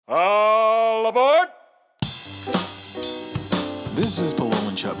All aboard! This is Paloma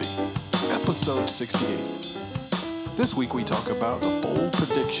and Chubby, episode 68. This week we talk about a bold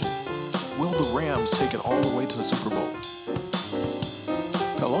prediction. Will the Rams take it all the way to the Super Bowl?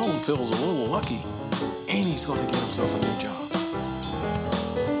 Pelone feels a little lucky, and he's going to get himself a new job.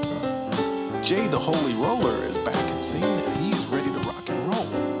 Jay the Holy Roller is back at scene, and he is ready to rock and roll.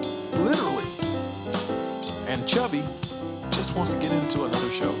 Literally. And Chubby just wants to get into another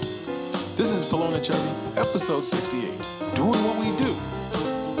show. This is Paloma and Chubby, episode 68. Doing what we do.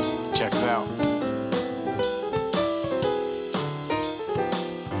 Check us out.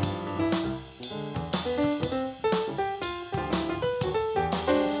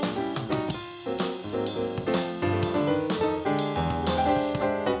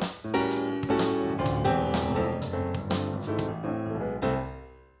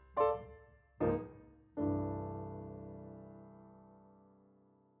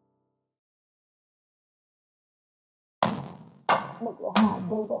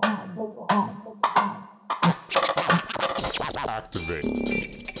 Activate.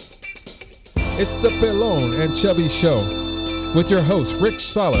 It's the Pelone and Chubby Show with your hosts Rick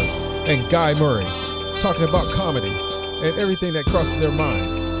Salas and Guy Murray, talking about comedy and everything that crosses their mind.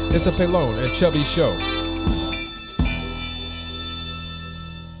 It's the Pelone and Chubby Show.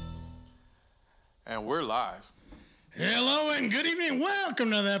 And we're live. Hello and good evening. Welcome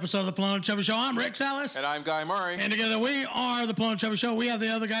to the episode of the Pelone and Chubby Show. I'm Rick Salas. And I'm Guy Murray. And together we are the Pelone and Chubby Show. We have the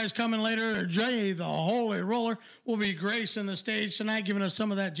other guys coming later. Jay, the Holy Roller, will be gracing the stage tonight, giving us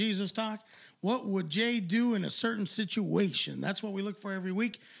some of that Jesus talk. What would Jay do in a certain situation? That's what we look for every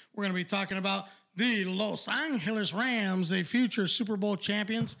week. We're going to be talking about the Los Angeles Rams, the future Super Bowl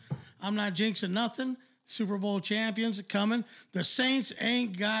champions. I'm not jinxing nothing. Super Bowl champions are coming. The Saints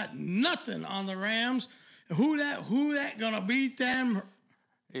ain't got nothing on the Rams. Who that gonna beat them?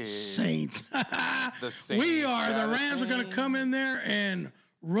 Saints. The Saints. We are. The Rams are gonna come in there and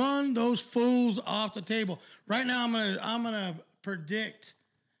run those fools off the table. Right now, I'm gonna predict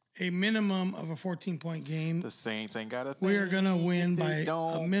a minimum of a 14-point game. The Saints ain't got a thing. We are gonna win by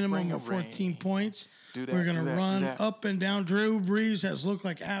a minimum of 14 points. We're gonna run up and down. Drew Brees has looked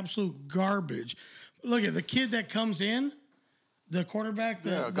like absolute garbage. Look at the kid that comes in. The quarterback,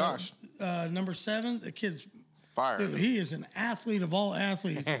 number 7, the kid's fire. Dude, he is an athlete of all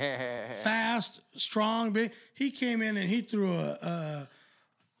athletes. Fast, strong, big. He came in and he threw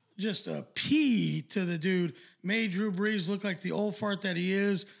just a pea to the dude. Made Drew Brees look like the old fart that he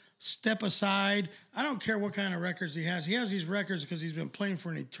is. Step aside. I don't care what kind of records he has. He has these records because he's been playing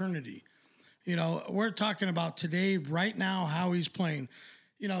for an eternity. You know, we're talking about today, right now, how he's playing.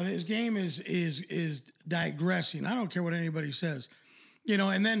 You know, his game is digressing. I don't care what anybody says. You know,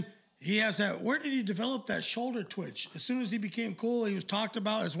 and then he has that. Where did he develop that shoulder twitch? As soon as he became cool, he was talked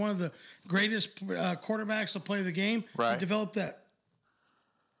about as one of the greatest quarterbacks to play the game. Right. He developed that.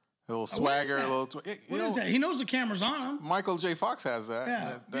 A little swagger. What is that? He knows the camera's on him. Michael J. Fox has that.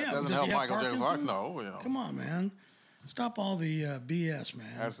 Yeah. That doesn't help Michael J. Fox. No. You know. Come on, man. Stop all the BS, man.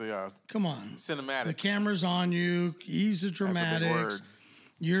 That's the Come on. Cinematics. The camera's on you. Ease the dramatics. That's a big word.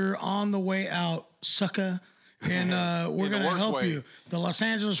 You're on the way out, sucker. And we're going to help you. The Los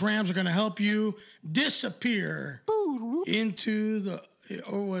Angeles Rams are going to help you disappear into the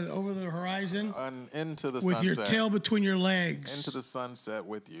over the horizon. Into the with sunset. Your tail between your legs. Into the sunset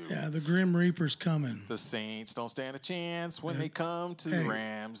with you. Yeah, the Grim Reaper's coming. The Saints don't stand a chance when they come to the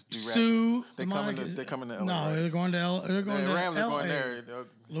Rams. They're coming to LA. No, they're going to LA. They're going to Rams LA. are going there.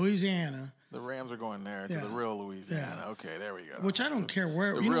 Louisiana. The Rams are going there to the real Louisiana. Yeah. Okay, there we go. Which I don't care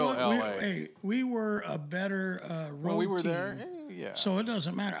where. The real LA. We were a better road we were team. there. Yeah. So it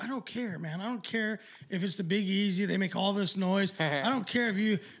doesn't matter. I don't care, man. I don't care if it's the Big Easy. They make all this noise. I don't care if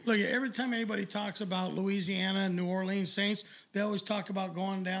you look. Every time anybody talks about Louisiana, New Orleans Saints, they always talk about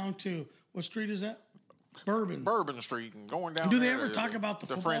going down to what street is that? Bourbon Street and going down. Do they ever talk about the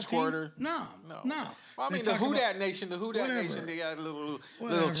football French team? Quarter? No. Well, I mean, the Who Dat Nation, they got a little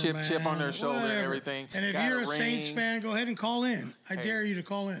chip on their shoulder and everything. And if you're a Saints fan, go ahead and call in. I dare you to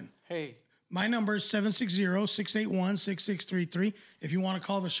call in. Hey. My number is 760-681-6633. If you want to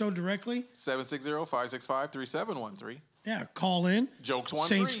call the show directly. 760-565-3713. Yeah, call in. Jokes 1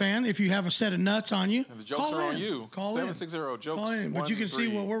 Saints fan, if you have a set of nuts on you. And the jokes are on you. Call 760-JOKES. But you can see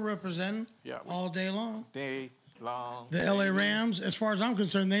what we're representing all day long. The LA Rams, as far as I'm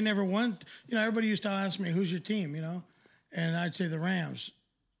concerned, they never won. You know, everybody used to ask me, who's your team, you know? And I'd say the Rams.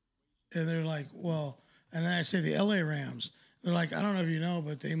 And they're like, well, and then I say the LA Rams. They're like, I don't know if you know,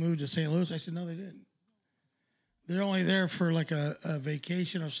 but they moved to St. Louis. I said, no, they didn't. They're only there for like a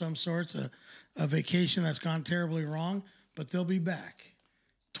vacation of some sorts, a vacation that's gone terribly wrong, but they'll be back.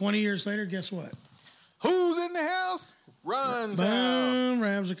 20 years later, guess what? Who's in the house? Rams house.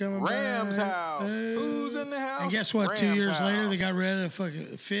 Rams are coming Rams back. house. Who's in the house? And guess what? Rams 2 years house. later, they got rid of the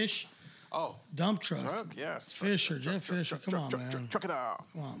fucking Fish. Oh, Dump truck. yes. Fisher, Jeff Fisher. Come on, man. Truck it out.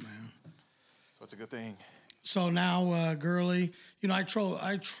 Come on, man. So it's a good thing. So now Gurley, I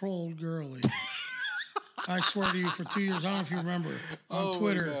trolled Gurley. I swear to you, for 2 years, I don't know if you remember, on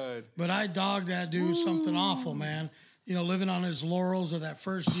Twitter, God. but I dogged that dude something awful, man. Living on his laurels of that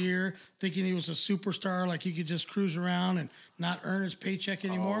first year, thinking he was a superstar, like he could just cruise around and not earn his paycheck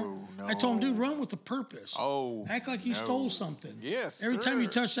anymore. Oh, no. I told him, dude, run with a purpose. Oh, act like you no. stole something. Yes, Every time you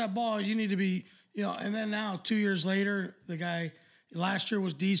sir. touch that ball, you need to be, and then now 2 years later, the guy last year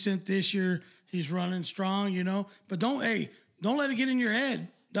was decent. This year he's running strong, But don't let it get in your head,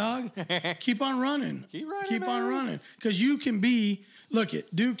 dog. Keep on running. Keep on man. running. Because you can be. Look,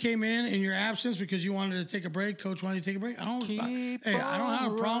 Duke came in your absence because you wanted to take a break. Coach wanted you to take a break. I don't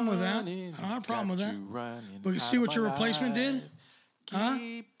have a problem with that. I don't have a problem with that. But see what your replacement did?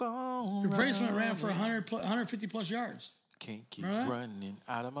 Keep on Replacement ran for 150 plus yards. Can't keep Right? running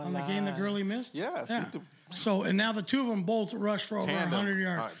out of my On the life. game that Gurley missed? Yes. Yeah. So, and now the two of them both rushed for over Tandem. 100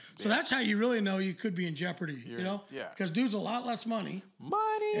 yards. So yeah. that's how you really know you could be in jeopardy, Yeah. Because dude's a lot less money.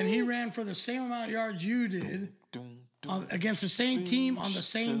 Money. And he ran for the same amount of yards you did against the same team on the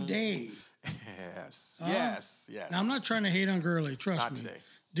same day. Yes. Yes. Now, I'm not trying to hate on Gurley. Trust Not me. today.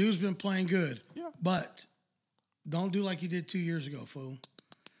 Dude's been playing good. Yeah. But don't do like you did 2 years ago, fool.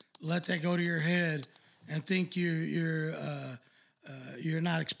 Let that go to your head and think you're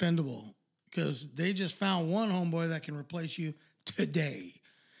not expendable, because they just found one homeboy that can replace you today.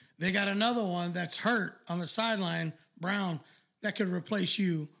 They got another one that's hurt on the sideline, Brown, that could replace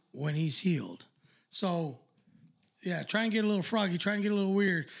you when he's healed. So, yeah, try and get a little froggy, try and get a little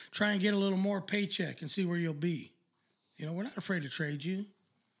weird, try and get a little more paycheck and see where you'll be. We're not afraid to trade you.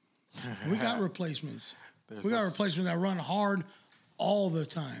 We got replacements. We got replacements that run hard all the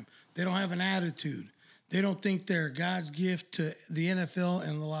time. They don't have an attitude. They don't think they're God's gift to the NFL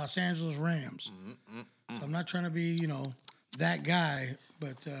and the Los Angeles Rams. So I'm not trying to be, that guy,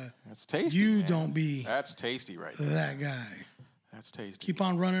 but That's tasty. you man. don't be That's tasty right there. that guy. That's tasty. Keep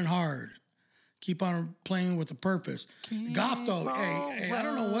on running hard. Keep on playing with a purpose. Goff, though, hey, I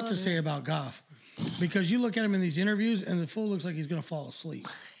don't know what to say about Goff, because you look at him in these interviews and the fool looks like he's going to fall asleep.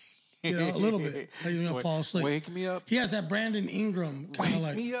 A little bit. Like he's going to fall asleep. Wake me up. He has that Brandon Ingram kind of Wake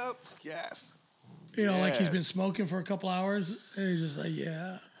like, me up. Yes. like he's been Yes. smoking for a couple hours. And he's just like,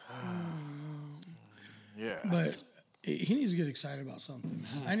 yeah. Yes. But he needs to get excited about something,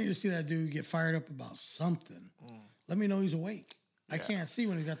 man. I need to see that dude get fired up about something. Let me know he's awake. I can't see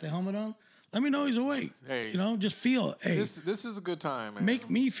when he's got the helmet on. Let me know he's awake. Hey. Just feel it. Hey, This is a good time, man. make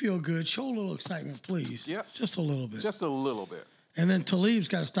me feel good. Show a little excitement, please. Yep. Just a little bit. Just a little bit. And then Talib's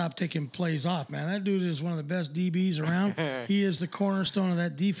got to stop taking plays off, man. That dude is one of the best DBs around. He is the cornerstone of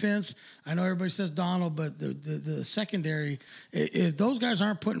that defense. I know everybody says Donald, but the secondary, if those guys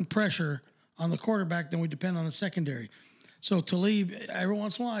aren't putting pressure on the quarterback, then we depend on the secondary. So Talib, every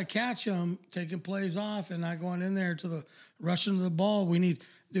once in a while, I catch him taking plays off and not going in there to the rushing to the ball. We need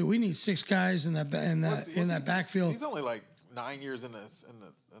 6 guys in that backfield. He's only like 9 years in the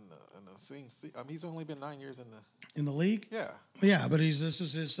scene. He's only been 9 years In the league? Yeah. Yeah, but this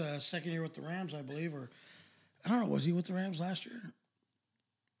is his second year with the Rams, I believe, or I don't know, was he with the Rams last year?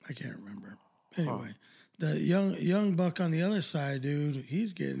 I can't remember. Anyway, the young buck on the other side, dude,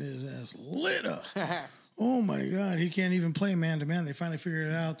 he's getting his ass lit up. Oh my God, he can't even play man to man. They finally figured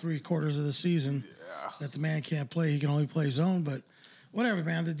it out 3/4 of the season that the man can't play. He can only play zone, but whatever,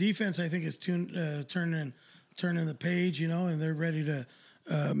 man. The defense, I think, is turning the page, and they're ready to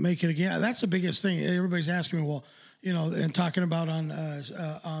make it again. That's the biggest thing. Everybody's asking me, well, and talking about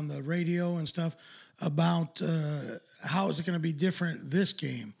on the radio and stuff about how is it going to be different this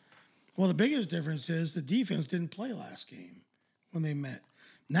game. Well, the biggest difference is the defense didn't play last game when they met.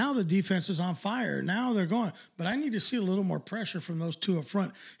 Now the defense is on fire. Now they're going. But I need to see a little more pressure from those two up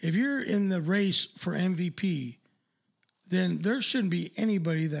front. If you're in the race for MVP, then there shouldn't be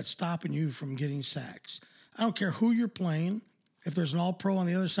anybody that's stopping you from getting sacks. I don't care who you're playing. If there's an all-pro on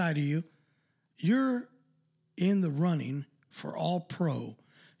the other side of you, you're in the running for all-pro.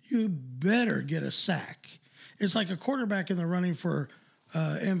 You better get a sack. It's like a quarterback in the running for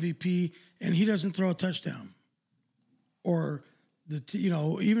MVP, and he doesn't throw a touchdown. Or,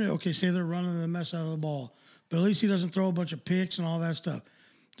 say they're running the mess out of the ball, but at least he doesn't throw a bunch of picks and all that stuff.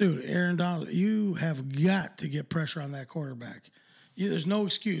 Dude, Aaron Donald, you have got to get pressure on that quarterback. There's no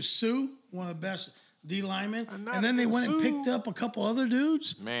excuse. Sue, one of the best D linemen, And not and then they went and against picked up a couple other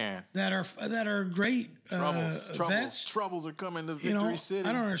dudes Man, that are great vets. troubles are coming to You know, Victory City.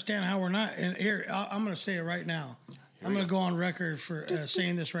 I don't understand how we're not. And here, I'm going to say it right now. I'm going to go on record for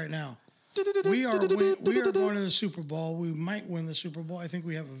saying this right now. We are going to the Super Bowl. We might win the Super Bowl. I think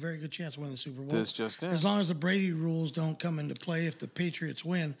we have a very good chance of winning the Super Bowl. This just in. As long as the Brady rules don't come into play if the Patriots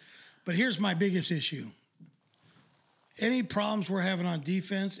win. But here's my biggest issue. Any problems we're having on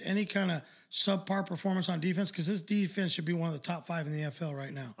defense, any kind of subpar performance on defense, because this defense should be one of the top 5 in the NFL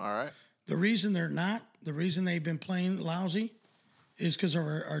right now. All right. The reason they're not, the reason they've been playing lousy is because of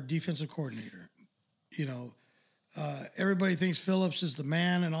our defensive coordinator. You know, everybody thinks Phillips is the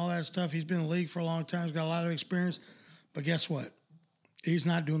man and all that stuff. He's been in the league for a long time. He's got a lot of experience. But guess what? He's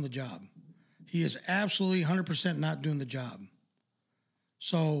not doing the job. He is absolutely 100% not doing the job.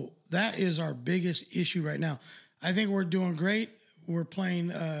 So that is our biggest issue right now. I think we're doing great. We're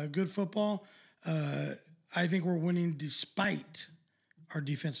playing good football. I think we're winning despite our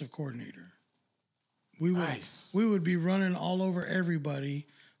defensive coordinator. We would be running all over everybody,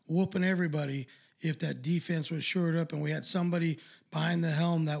 whooping everybody if that defense was shored up and we had somebody behind the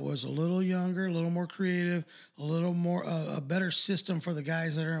helm that was a little younger, a little more creative, a little more a better system for the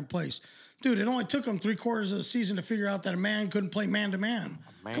guys that are in place. Dude, it only took them 3/4 of the season to figure out that a man couldn't play man-to-man.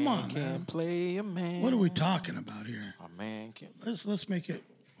 Come on, man. Play a man. What are we talking about here? A man can't. Let's make it.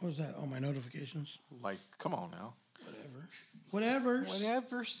 What was that? Oh, my notifications. Like, come on now.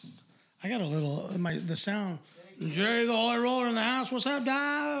 Whatevers. I got a little the sound. Jerry the Holy Roller in the house. What's up,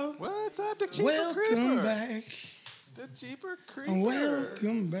 dog? What's up, the Jeeper Welcome Creeper? back. The Jeeper Creeper.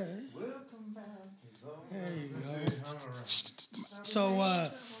 Welcome back. Welcome back. There you go. So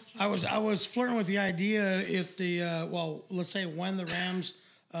I was flirting with the idea if let's say when the Rams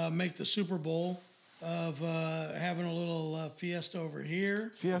make the Super Bowl of having a little fiesta over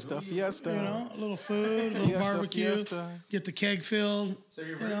here. Fiesta. You know, a little food, a little barbecue. Fiesta. Get the keg filled. So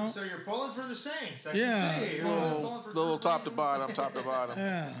you're you pulling for the Saints. I Yeah. can see. You're pulling for Little top to bottom.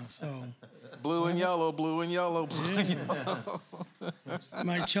 Yeah, so Blue and yellow.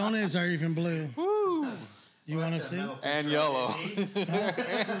 my chonas are even blue. Woo. You want to see? And yellow. I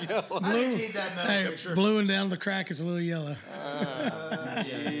didn't need that metal Hey, picture. blue and down the crack is a little yellow.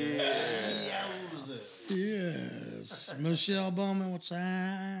 Yes. Michelle Bowman, what's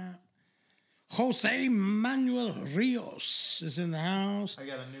that? Jose Manuel Rios is in the house. I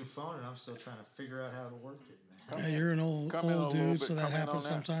got a new phone and I'm still trying to figure out how to work it, man. Yeah, you're an old Come in a little dude, bit. so that Come in on happens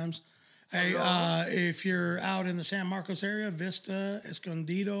that. sometimes. Hey, if you're out in the San Marcos area, Vista,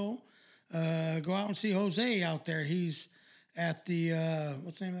 Escondido, go out and see Jose out there. He's at the,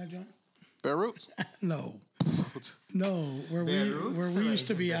 what's the name of that joint? Bear Roots. No, where Beirut? we used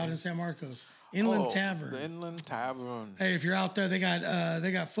to be out in San Marcos. Inland Tavern. The Inland Tavern. Hey, if you're out there, they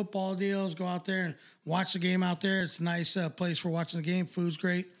got football deals. Go out there and watch the game out there. It's a nice place for watching the game. Food's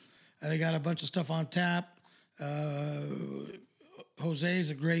great. They got a bunch of stuff on tap. Jose's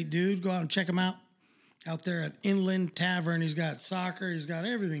a great dude. Go out and check him out there at Inland Tavern. He's got soccer. He's got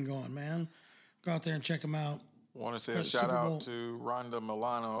everything going, man. Go out there and check him out. Want to say a Super shout Bowl. out to Rhonda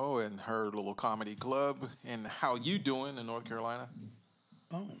Milano and her little comedy club. And how you doing in North Carolina?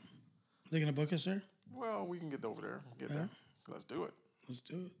 Oh, they gonna book us there? Well, we can get over there. There. Let's do it. Let's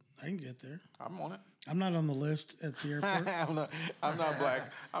do it. I can get there. I'm on it. I'm not on the list at the airport. I'm not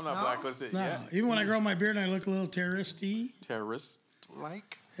black. I'm not blacklisted No, yet. even when I grow my beard and I look a little terrorist-y. Terrorist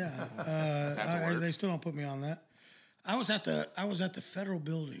like. Yeah, That's a word. they still don't put me on that. I was at the federal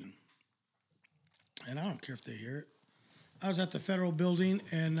building, and I don't care if they hear it. I was at the federal building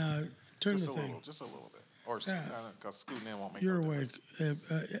and turned Just the a thing. little, just a little bit. Or Yeah. because scooting in won't make You're no awake.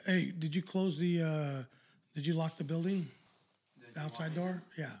 difference. Hey, did you close the? Did you lock the building? Outside door?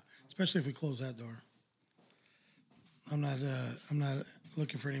 Yeah, especially if we close that door. I'm not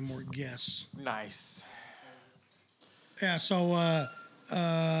looking for any more guests. Nice. Yeah. So,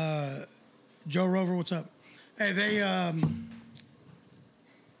 Joe Rover, what's up? Hey, they.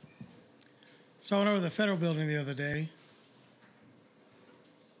 So I went over to the federal building the other day.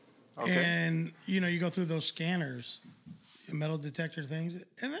 Okay. And, you go through those scanners, metal detector things,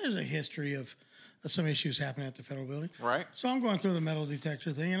 and there's a history of some issues happening at the federal building. Right. So I'm going through the metal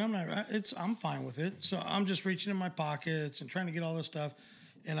detector thing, and I'm fine with it. So I'm just reaching in my pockets and trying to get all this stuff.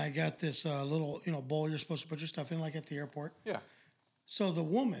 And I got this little, bowl you're supposed to put your stuff in, like at the airport. Yeah. So the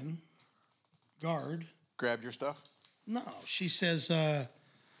woman, guard, Grab your stuff. no, she says,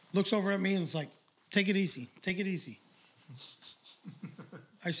 looks over at me and is like, take it easy.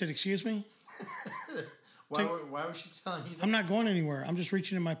 I said, excuse me? Why was she telling you that? I'm not going anywhere. I'm just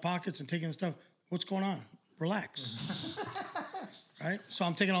reaching in my pockets and taking the stuff. What's going on? Relax. Right? So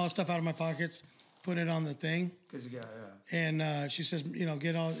I'm taking all the stuff out of my pockets. put it on the thing. Because you got, And she says,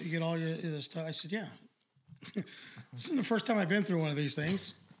 get all your stuff. I said, yeah. This isn't the first time I've been through one of these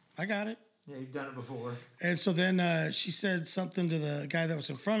things. I got it. Yeah, you've done it before. And so then she said something to the guy that was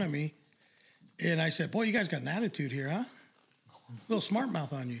in front of me. And I said, boy, you guys got an attitude here, huh? A little smart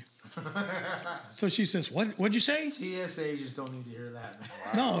mouth on you. So she says, what'd you say? TSA agents don't need to hear that.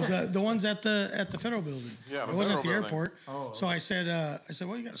 No, the ones at the federal building. Yeah, the it wasn't at the federal building. airport. Oh, So I said,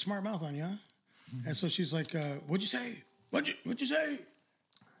 well, you got a smart mouth on you, huh? And so she's like, what'd you say? What'd you say?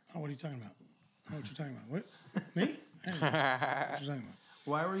 Oh, what are you talking about? I know what you're talking about. What? Me? I don't know what you're talking about.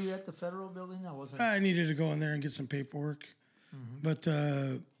 Why were you at the federal building? I wasn't. I needed to go in there and get some paperwork. But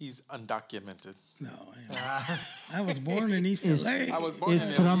He's undocumented. no, I was born in East LA. I was born Is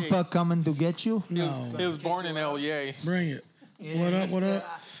in Trump LA. coming to get you? He was born in LA. Bring it. Yeah, What up? What up?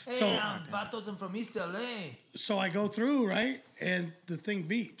 Hey, So- I'm Vatos. I'm from East LA. So I go through, right? And the thing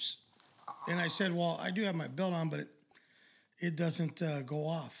beeps. And I said, well, I do have my belt on, but it doesn't go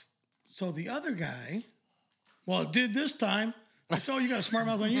off. So the other guy, well, it did this time. I said, oh, you got a smart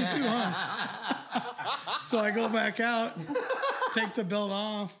mouth on you too, huh? So I go back out, take the belt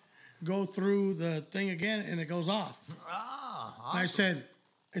off, go through the thing again, and it goes off. And I said,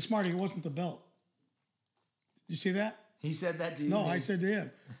 hey, Smarty, it wasn't the belt. You see that? He said that to you? No, I said to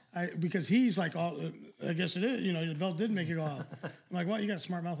him. Because he's like, oh, I guess it is. The belt did make it go off. I'm like, well, you got a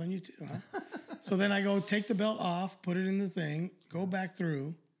smart mouth on you too, huh? So then I go take the belt off, put it in the thing, go back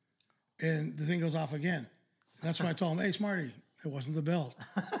through, and the thing goes off again. And that's when I told him, hey, Smarty, it wasn't the belt.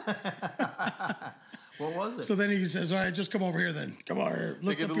 What was it? So then he says, all right, just come over here then. Come over here.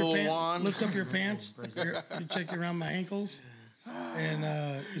 Take it a little wand. Lift up your pants. You check around my ankles.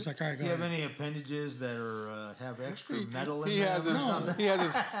 And he's like, all right, go Do you have ahead. any appendages that are have extra metal in He them? has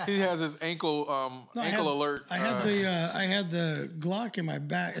his he has his ankle No, ankle alert. I had the Glock in my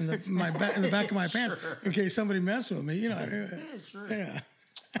back in the back of my pants in case somebody messed with me. Yeah, sure. Yeah.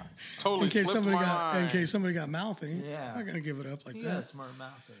 totally In case slipped somebody my got mind. mouthy. Yeah. I'm not gonna give it up like You got a that. smart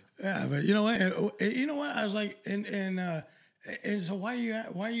mouth there. Yeah, but you know what? You know what? I was like, and so why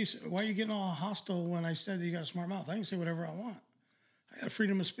are you getting all hostile when I said that you got a smart mouth? I can say whatever I want. I got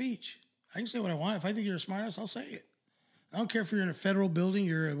freedom of speech. I can say what I want. If I think you're a smartass, I'll say it. I don't care if you're in a federal building,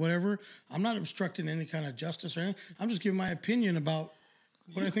 you're whatever. I'm not obstructing any kind of justice or anything. I'm just giving my opinion about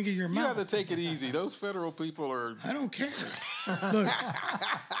what I think of your You mouth. have to take it easy. Those federal people are. I don't care. Look,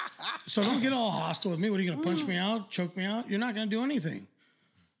 so don't get all hostile with me. What are you going to punch me out, choke me out? You're not going to do anything.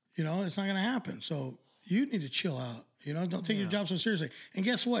 It's not going to happen. So you need to chill out. Don't take your job so seriously. And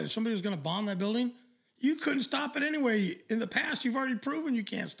guess what? If somebody was going to bomb that building, you couldn't stop it anyway. In the past, you've already proven you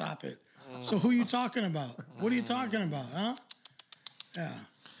can't stop it. So who are you talking about? What are you talking about, huh? Yeah.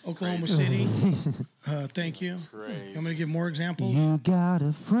 Oklahoma City. Thank you. Crazy. You want me to give more examples? You got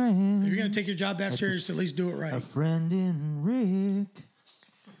a friend. If you're going to take your job that serious, at least do it A right. friend in Rick.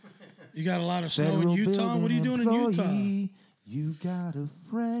 You got a lot of snow in Federal Utah. What are you doing in Utah? employee. You got a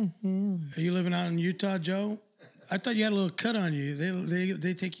friend. Are you living out in Utah, Joe? I thought you had a little cut on you.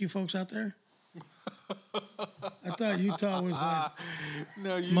 They take you folks out there? I thought Utah was like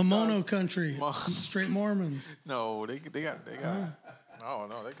No, Utah's- Momono country, straight Mormons. No, they got. Oh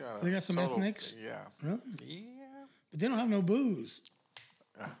no, they got. They got some ethnics? Yeah. Huh? Yeah. But they don't have no booze.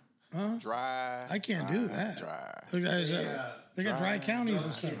 Dry. I can't do that. Dry. Look, they got dry counties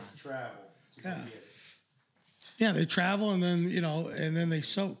and stuff. Travel. Yeah. Yeah, they travel and then they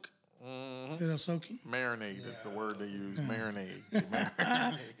soak. Soaking. Marinade. That's the word they use.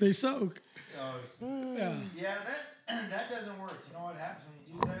 Marinade. They soak. Yeah, that doesn't work. You know what happens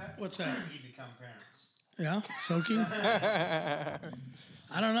when you do that? What's that? You become parents. Yeah, soaking.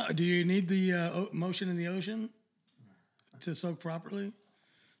 I don't know. Do you need the motion in the ocean to soak properly?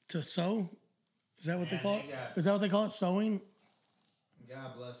 To sow? Is that what they call it? Is that what they call it? Sowing?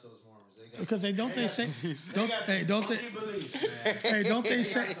 God bless those Mormons. They got Because they say funky beliefs, man. hey don't they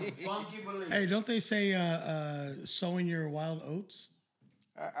say Funky beliefs. hey don't they say sowing your wild oats?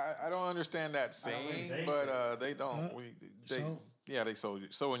 I don't understand that saying, they but they don't. so? They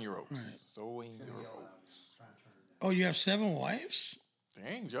sowing your oats. Sowing your oats. Oh, you have 7 wives?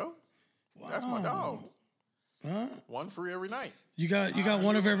 Dang, Joe. That's my dog. Huh? One free every night. You got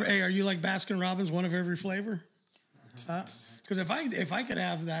one of every. Hey, are you like Baskin Robbins, one of every flavor? Because if I could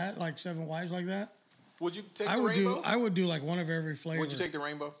have that, like 7 wives like that, Would you take I the would rainbow? I would do like one of every flavor. Would you take the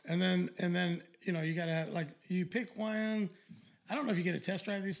rainbow? And then you gotta have like you pick one. I don't know if you get a test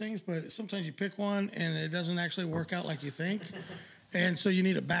drive these things, but sometimes you pick one and it doesn't actually work out like you think. And so you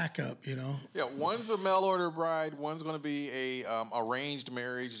need a backup, you know. Yeah, one's a mail order bride. One's going to be a arranged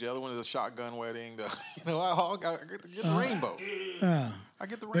marriage. The other one is a shotgun wedding. I get the rainbow. I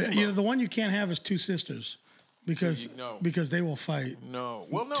get the rainbow. But, you know, the one you can't have is two sisters because they will fight. No.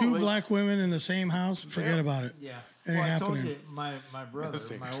 Well, no. Two black women in the same house, forget about it. Yeah. It ain't Well, I happening. told you, my brother,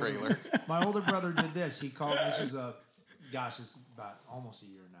 Same trailer. my older brother did this. He called. This is it's about almost a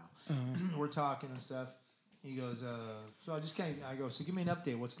year now. We're talking and stuff. He goes, so I go, so give me an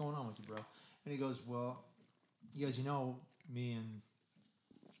update. What's going on with you, bro? And he goes, well, you guys, you know, me and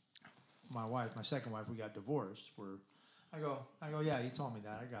my wife, my second wife, we got divorced. I go, yeah, you told me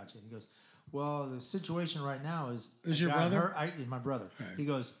that. I got you. He goes, well, the situation right now is your brother? Is my brother. Right. He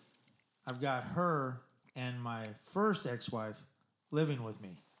goes, I've got her and my first ex-wife living with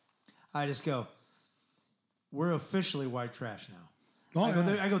me. I just go, we're officially white trash now. Oh, I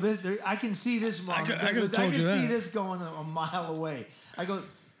go. I can see this. I could have told you that. I can see this going a mile away. I go.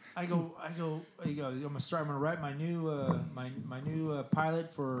 I'm gonna write my new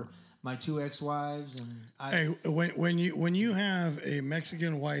pilot for my two ex-wives. And when you have a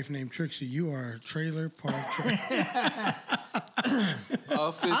Mexican wife named Trixie, you are a trailer park. I'm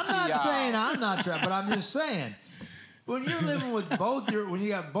not saying I'm not trapped, but I'm just saying. When you're living with when you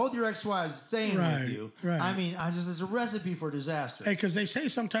got both your ex-wives staying with you, I mean, it's a recipe for disaster. Hey, because they say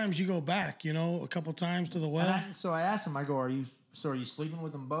sometimes you go back, you know, a couple times to the well. So I asked him, I go, are you sleeping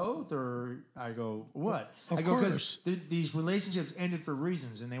with them both? Or I go, what? Of course. Because these relationships ended for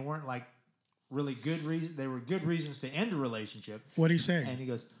reasons, and they weren't like really good reasons. They were good reasons to end a relationship. What'd he say? And he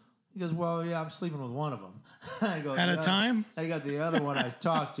goes, well, yeah, I'm sleeping with one of them. I go, at a time? I got the other one I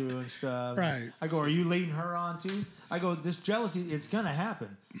talked to and stuff. Right. I go, are you leading her on too? I go, this jealousy, it's going to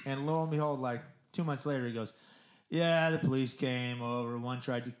happen. And lo and behold, like 2 months later, he goes, yeah, the police came over. One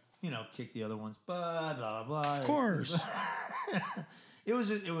tried to, kick the other one's butt, blah, blah, blah. Of course. It was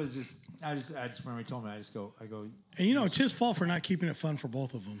just, I just remember he told me, I go. And it's his fault for not keeping it fun for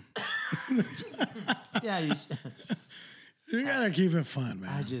both of them. Yeah, you gotta keep it fun,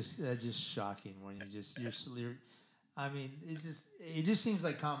 man. That's just shocking when you're. I mean, it just seems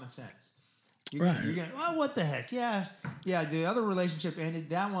like common sense. You're gonna, well, what the heck? Yeah. The other relationship ended.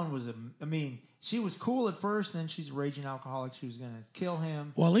 That one was she was cool at first, and then she's a raging alcoholic. She was gonna kill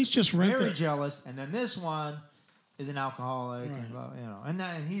him. Well, at least just rent very jealous. And then this one is an alcoholic, and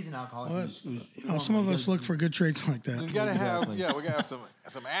he's an alcoholic. Well, some of us look for good traits like that. We gotta have some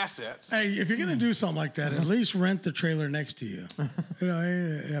assets. Hey, if you're gonna do something like that, at least rent the trailer next to you.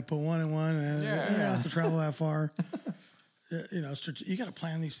 Put one in one, and you don't have to travel that far. You got to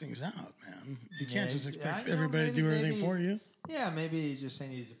plan these things out, man. You can't just expect everybody to do everything for you. Yeah, maybe you just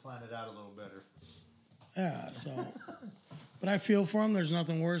needed to plan it out a little better. Yeah, but I feel for them. There's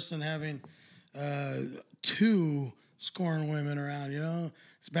nothing worse than having two scorned women around,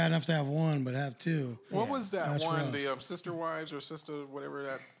 It's bad enough to have one, but have two. What was that That's one, rough. the Sister Wives or Sister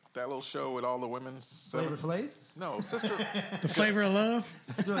whatever, that little show with all the women? Flavor Flav? No, Sister... The Flavor of Love?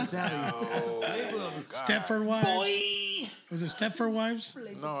 That's what it sounded like. Stepford Wives? Boy! Was it Stepford Wives?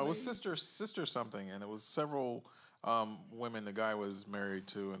 No, it was Sister something, and it was several women the guy was married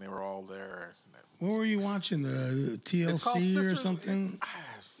to, and they were all there. What were you watching? The TLC or something?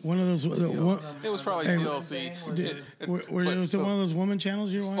 One of those. It was probably TLC. Was it one of those woman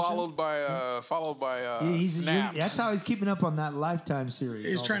channels you were watching? Followed by Snapped. That's how he's keeping up on that Lifetime series.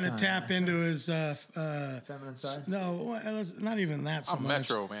 He's trying to tap into his feminine side. No, not even that. So I'm much.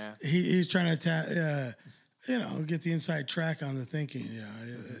 Metro, man. He's trying to tap. Get the inside track on the thinking.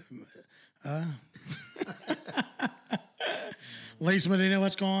 Lace Medina,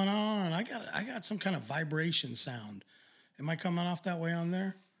 what's going on? I got some kind of vibration sound. Am I coming off that way on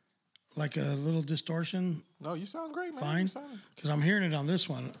there? Like a little distortion? No, you sound great, man. Fine. Because I'm hearing it on this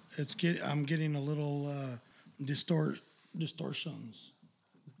one. I'm getting a little distortions.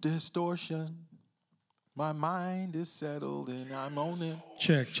 Distortion. My mind is settled and I'm on it.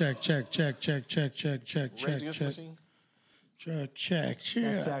 Check. Rage Against the Machine? Check.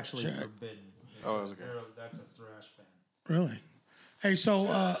 That's actually forbidden. Oh, that's okay. That's a thrash band. Really? Hey, so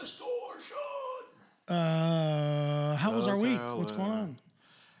how was our week? What's going on?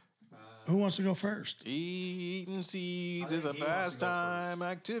 Who wants to go first? Eating seeds is a pastime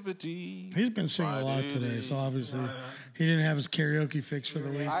activity. He's been singing a lot today, so obviously he didn't have his karaoke fix for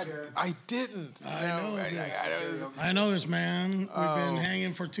the week. I didn't. I know this, man. We've been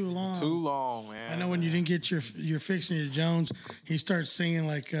hanging for too long. Too long, man. I know when you didn't get your fix and your Jones, he starts singing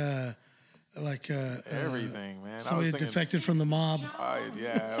like everything, man. Somebody defected from the mob.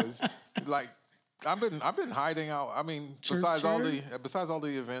 It was like I've been hiding out. I mean, besides all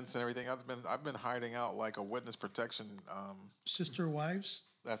the events and everything, I've been hiding out like a witness protection. Sister wives.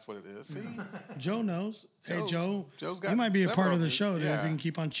 That's what it is. See, Joe knows. Hey, Joe. Joe's got you might be a part several of the these. show dude, if Yeah. you can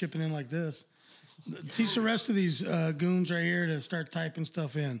keep on chipping in like this. Teach the rest of these goons right here to start typing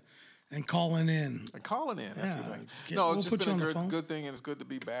stuff in and calling in. And calling in. That's Yeah. the thing. Get- No, we'll it's just put you been on a the phone. good thing, and it's good to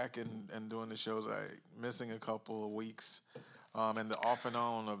be back and doing the shows. Missing a couple of weeks, and the off and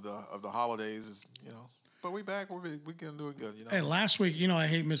on of the holidays is But we back. We're gonna do it good. Hey, last week, I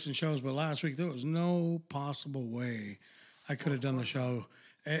hate missing shows, but last week there was no possible way I could have done the show.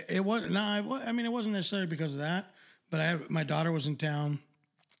 It wasn't. It wasn't necessarily because of that. But my daughter was in town.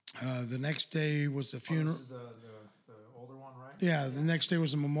 The next day was the funeral. This is the older one, right? Yeah, the next day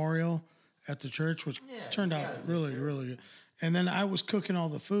was the memorial at the church, which turned out really, really good. And then I was cooking all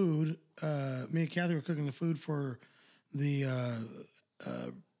the food. Me and Kathy were cooking the food for the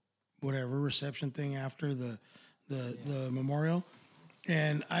reception thing after the memorial.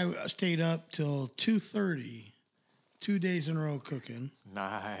 And I stayed up till 2:30, 2 days in a row cooking.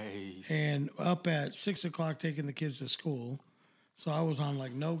 Nice. And up at 6 o'clock taking the kids to school. So I was on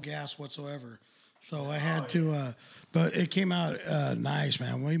like no gas whatsoever. So I had to, but it came out nice,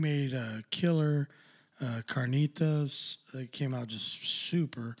 man. We made killer carnitas. It came out just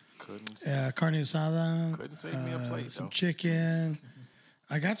super. Carne asada. Couldn't save me a plate some though. chicken.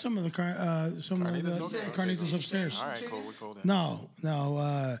 I got some of the carnitas upstairs. All right, cool. We cool then. No,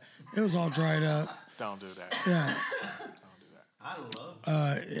 it was all dried up. Don't do that. Yeah. I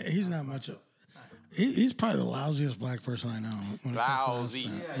love He's not much of. He's probably the lousiest black person I know. when it comes to that Lousy.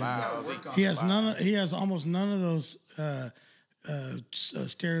 stuff. Lousy. He has He has almost none of those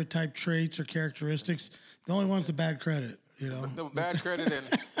stereotype traits or characteristics. The only one's the bad credit. The bad credit and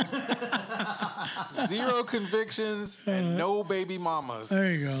 0 convictions and no baby mamas.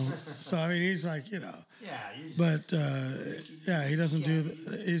 There you go. So I mean, he's like, Yeah, but he doesn't do.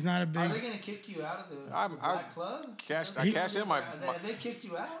 He's not a Are big. they going to kick you out of the black club? I cashed in my Have they kicked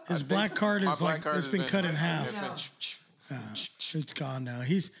you out? His black card my is black like card it's has been cut in half. It's been It's gone now.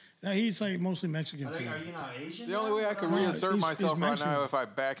 He's like mostly Mexican Are food. you not Asian? the only way I could No, reassert he's myself right Mexican. now if I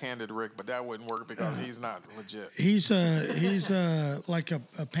backhanded Rick, but that wouldn't work because he's not legit. He's like a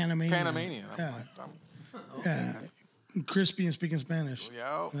Panamanian. Panamanian. Yeah, crispy and speaking Spanish.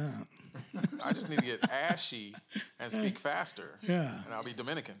 Yeah. I just need to get ashy and speak faster. Yeah. And I'll be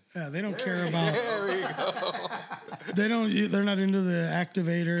Dominican. Yeah, they don't care about. There we go. They're not into the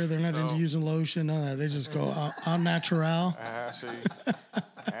activator. They're not into using lotion. None of that. They just go on natural.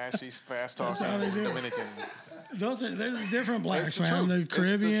 Ashy, fast talking how they do it. Dominicans. There's different blacks, It's the man. truth. The It's the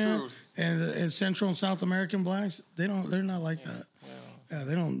Caribbean truth. and Central and South American blacks. They're not like that. Yeah,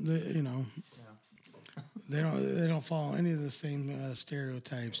 they don't. They don't follow any of the same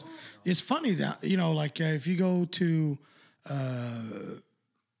stereotypes. It's funny that if you go to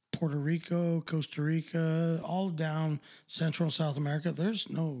Puerto Rico, Costa Rica, all down Central and South America, there's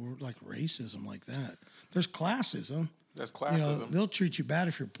no like racism like that. There's classism. That's classism. They'll treat you bad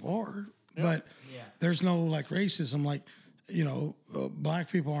if you're poor, but there's no like racism. Like black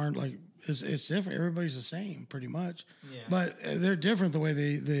people aren't like it's different. Everybody's the same pretty much, but they're different the way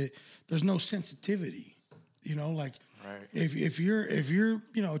they there's no sensitivity. Like if you're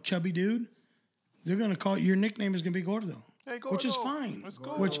a chubby dude, they're gonna call your nickname is gonna be Gordo, Hey, Gordo. which is fine. That's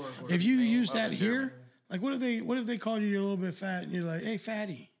cool. Which if you use that here, like what if they call you a little bit fat and you're like, hey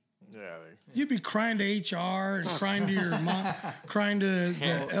fatty. Yeah. You'd be crying to HR and crying to your mom, crying to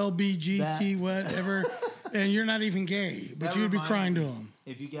the LBGT whatever, and you're not even gay, but That you'd be reminds crying to me, them.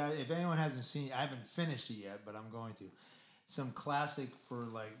 If anyone hasn't seen, I haven't finished it yet, but I'm going to. Some classic for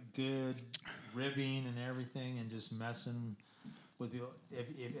like good ribbing and everything, and just messing with you.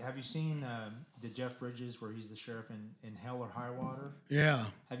 Have you seen the Jeff Bridges where he's the sheriff in Hell or High Water? Yeah.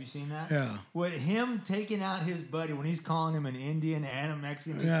 Have you seen that? Yeah. With him taking out his buddy when he's calling him an Indian and a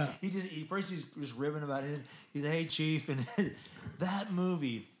Mexican. First he's just ribbing about it. He's like, hey chief, and that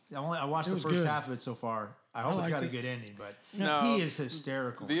movie. I watched the was first good. half of it so far. I hope it's liked got a it. good ending, but No. he is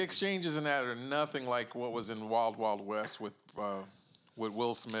hysterical. The exchanges in that are nothing like what was in Wild Wild West with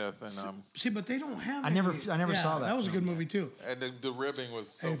Will Smith and See, but they don't have. I never saw that That was a film good movie too. the ribbing was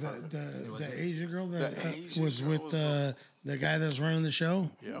so Hey, perfect. the Asian girl that Asian was girl with was so- the guy that was running the show.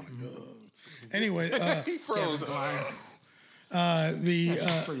 Yeah. Anyway, He froze. She's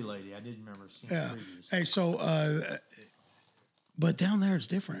a pretty lady. I didn't remember seeing yeah. the previews. Hey, so, but down there it's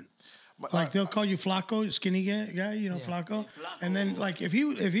different. Like they'll call you Flaco, skinny guy, Flaco. And then like if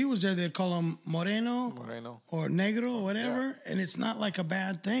he was there, they'd call him Moreno or Negro or whatever. And it's not like a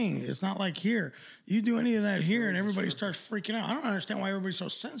bad thing. It's not like here. You do any of that here, and everybody starts freaking out. I don't understand why everybody's so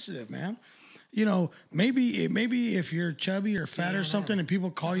sensitive, man. you know, maybe if you're chubby or fat or something, and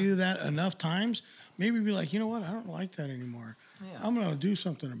people call you that enough times, maybe be like, you know what, I don't like that anymore. Yeah. I'm gonna do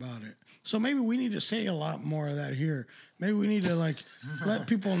something about it. So maybe we need to say a lot more of that here. Maybe we need to like let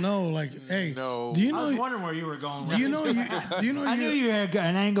people know, like, hey, No. do you I was know? wondering where you were going. Do you know? I knew you had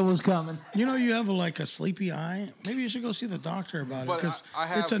an angle was coming. You know, you have like a sleepy eye. Maybe you should go see the doctor about it But because I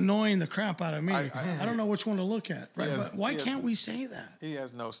have- it's annoying the crap out of me. I don't know which one to look at. Right? Yes, But why yes. can't we say that? He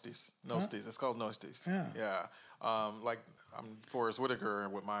has nostes. Nostes. It's called nostes. Yeah. Yeah. Like I'm Forrest Whitaker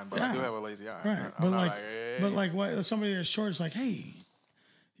with mine, but I Yeah. do have a lazy eye. Right. I'm But not like, hey. but like, why somebody that's short is like, hey,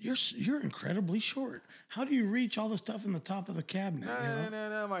 you're incredibly short. How do you reach all the stuff in the top of the cabinet? You know?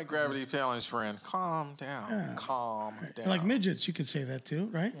 No, my gravity challenge friend. Calm down. Calm down. Like midgets, you could say that too,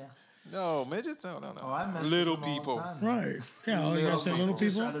 right? Yeah. No, midgets? No. Oh, I mess with Little them all the people. time. Right. Yeah. Oh, you guys say little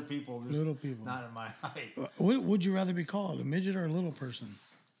Just people. other people. Just Little people. Not in my height. What would you rather be called, a midget or a little person?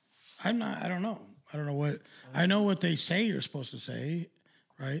 I'm not. I don't know. I don't know what. I know what they say you're supposed to say,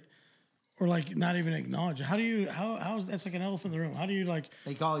 right? Or like not even acknowledge it. How do you? How's that's like an elephant in the room? How do you like?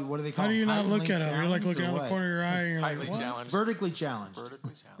 They call you. What do they call? How do you not Height look length at them? You're like challenge looking or out the what? corner of your eye, and you're Highly like, what? challenged. Vertically challenged.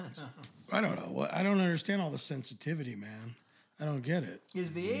 Vertically challenged. I don't know. What I don't understand all the sensitivity, man. I don't get it.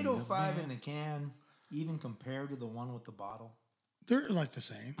 Is the 805 in the can even compared to the one with the bottle? They're like the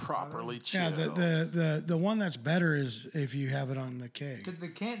same. Properly Yeah, chilled. the one that's better is if you have it on the keg. Because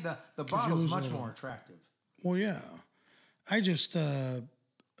the bottle's lose much a- more attractive. Well, yeah. I just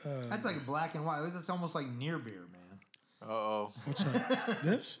That's like black and white. It's almost like near beer, man. Uh-oh. what's that?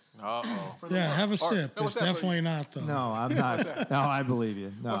 This? Uh-oh. Yeah, have a sip. no, what's It's that? definitely not though. No, I'm not. No, I believe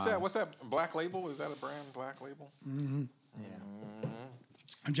you. No. What's that? Black Label? Is that a brand? Black Label? Yeah.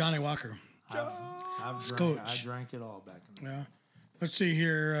 Johnny Walker. I Scotch. drank it all back in the day. Yeah. Let's see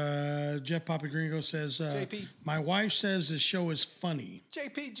here. Jeff Papa Gringo says, JP. my wife says the show is funny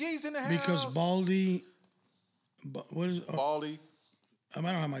JPG's in the house. because Baldy, what is? Oh, Baldy. I don't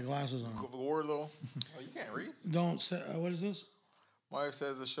have my glasses on. Wardlow. Oh, you can't read. Don't say. What is this? My wife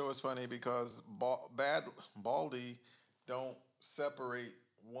says the show is funny because Baldy don't separate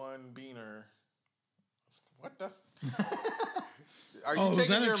one beaner. What the? Are you Oh, was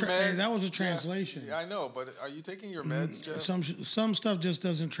taking that a your tra- meds? hey, that was a translation. Yeah, I know, but are you taking your meds, Jeff? Some stuff just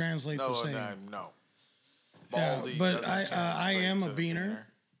doesn't translate the no, same. no. Yeah, Baldy but doesn't I am a translate to beaner.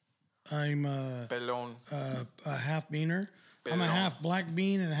 I'm Pelon. a half beaner. I'm a Pelon. half black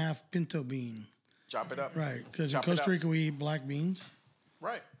bean and a half pinto bean. Chop it up. Right, because in Chop it Costa up. Rica we eat black beans.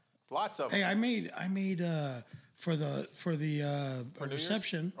 Right. Lots of them. Hey, I made for the For New Year's?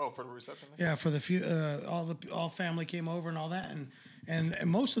 reception. Oh, for the reception? Yeah, for the few all family came over and all that, and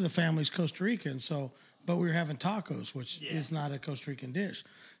most of the family's Costa Rican. So, but we were having tacos, which is not a Costa Rican dish.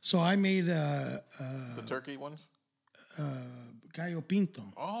 So I made The turkey ones? gallo pinto,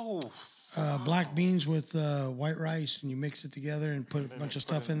 black beans with white rice, and you mix it together and put a bunch of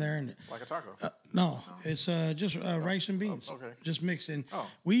stuff in there. And Like a taco. no, it's just rice and beans. okay. Just mix in. Oh.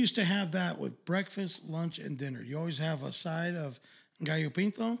 We used to have that with breakfast, lunch, and dinner. You always have a side of gallo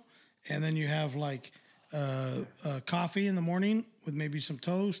pinto, and then you have like coffee in the morning with maybe some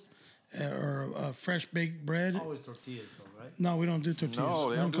toast or fresh baked bread. Always tortillas, though, right? No, we don't do tortillas. no,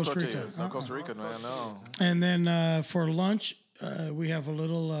 they Not in don't do Costa Rica. tortillas. No Costa Rica, man, no. And then for lunch, we have a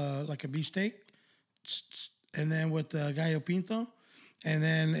little like a beefsteak, and then with gallo pinto, and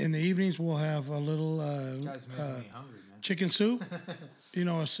then in the evenings we'll have a little You guys making me hungry, man. chicken soup,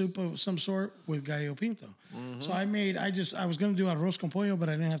 a soup of some sort with gallo pinto. So I was going to do arroz con pollo, but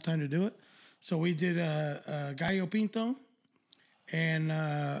I didn't have time to do it. So we did gallo pinto, and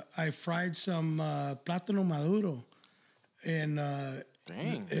I fried some plátano maduro, and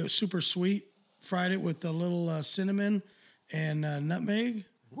Dang. it was super sweet. Fried it with a little cinnamon and nutmeg.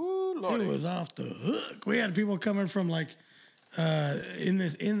 Woo, Lordy. It was off the hook. We had people coming from like in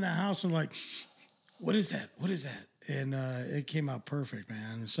the house and like, what is that? What is that? And it came out perfect,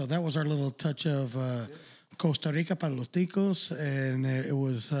 man. So that was our little touch of Costa Rica para los ticos, and it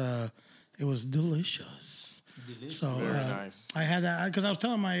was delicious. So Very nice. I had that because I was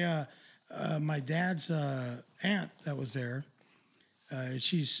telling my dad's aunt that was there.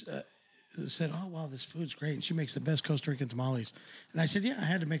 She's said, "Oh wow, this food's great," and she makes the best Costa Rican tamales. And I said, "Yeah, I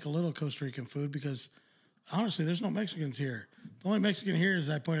had to make a little Costa Rican food because honestly, there's no Mexicans here. The only Mexican here is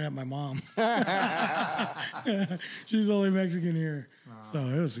I pointed out my mom. She's the only Mexican here. So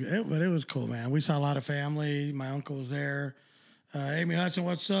it was cool, man. We saw a lot of family. My uncle was there. Amy Hudson,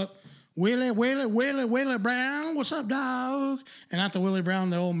 what's up? Willie Brown, what's up, dog? And not the Willie Brown,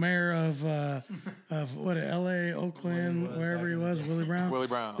 the old mayor of what, L.A., Oakland, wherever he was, Willie Brown. Willie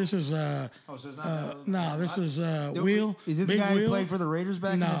Brown. This is Oh, so it's not no, this is Will. Is it the Big guy Will? who played for the Raiders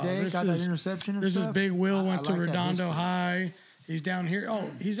back in the day? this Got that is- interception and This stuff? is Big Will, I went to like that Redondo history. High. He's down here. Oh,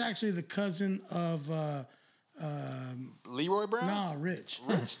 he's actually the cousin of Leroy Brown? Rich.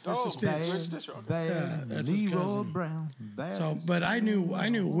 Rich. Oh, Stitch. Rich Stitch. Okay. Bad that's his Leroy cousin. Brown. Bad. So, but I knew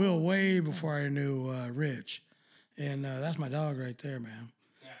Will way before I knew Rich, and that's my dog right there, man.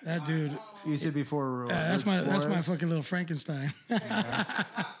 That dude. You said before. That's Rich my Flores? fucking little Frankenstein. Rich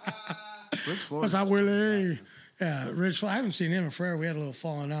Flores. What's up, Willie? Yeah, Rich. I haven't seen him in forever. We had a little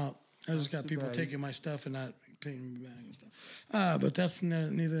falling out. I just got too people bad. taking my stuff and not paying me back and stuff. But that's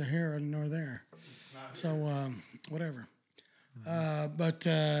neither here nor there. So whatever.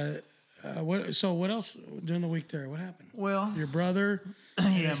 What? So what else during the week there? What happened? Well, Your brother,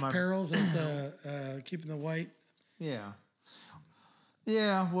 and Yeah, his my- perils as keeping the white. yeah.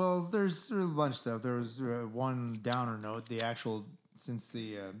 Yeah, well, there's a bunch of stuff. There was one downer note. Since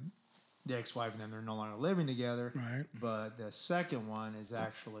the ex-wife and them, they're no longer living together. Right. But the second one is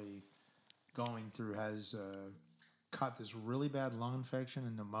actually has caught this really bad lung infection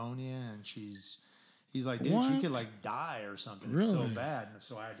and pneumonia, and he's like, dude, she What? could like die or something. It's so Really? bad. And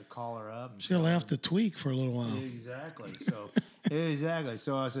so I had to call her up. And She'll have to tweak for a little while. Exactly. So exactly.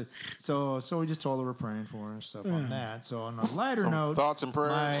 So I said, so we just told her we're praying for her and stuff on that. So on a lighter note, thoughts and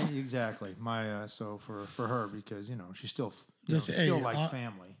prayers. My so for her, because she's still Does- still hey, like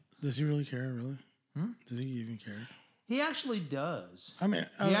family. Does he really care? Really? Does he even care? He actually does. I mean,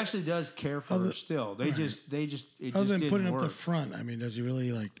 He actually does care for her still. They just it other just than didn't putting work. up the front, I mean, does he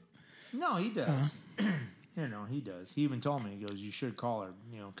really like? No, he does. He does. He even told me, he goes, you should call her,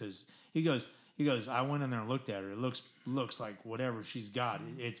 because he goes, I went in there and looked at her. It looks like whatever she's got,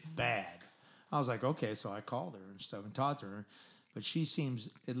 it's bad. I was like, okay, so I called her and stuff and talked to her, but she seems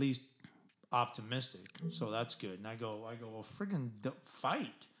at least optimistic, so that's good. And I go, well, friggin' fight.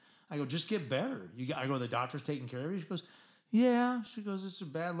 I go, just get better. I go, the doctor's taking care of you. She goes, yeah. She goes, it's a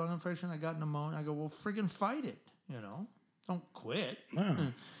bad lung infection. I got pneumonia. I go, well, friggin' fight it. Don't quit. Wow.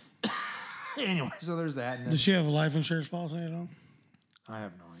 Anyway, so there's that. And then, Does she have a life insurance policy at all? I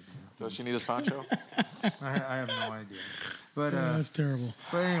have no idea. Does she need a Sancho? I have no idea. But That's terrible.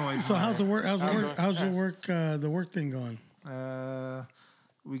 anyway. So how's the work? How's How's the work thing going?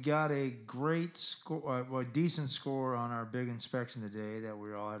 We got a great score, decent score on our big inspection today that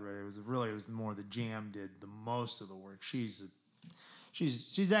we all had ready. It was more the GM did the most of the work. She's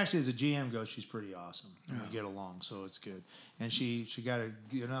actually, as a GM goes, she's pretty awesome. And we get along, so it's good. And she got a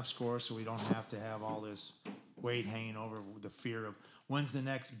good enough score so we don't have to have all this weight hanging over the fear of when's the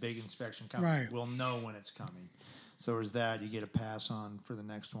next big inspection coming. Right. We'll know when it's coming. So there's that. You get a pass on for the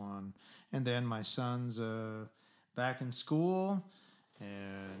next one. And then my son's back in school,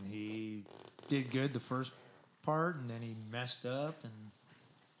 and he did good the first part, and then he messed up,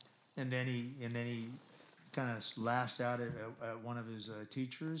 and then he kind of lashed out at one of his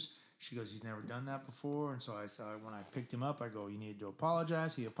teachers. She goes, he's never done that before. And so I said, when I picked him up, I go, you need to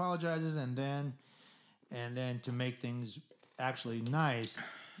apologize. He apologizes, and then to make things actually nice,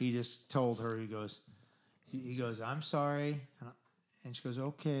 he just told her, he goes, I'm sorry. And she goes,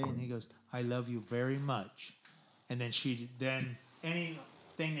 okay. And he goes, I love you very much. And then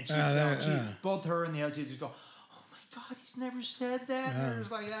anything that she felt, both her and the other teachers go, oh my God, he's never said that. And it was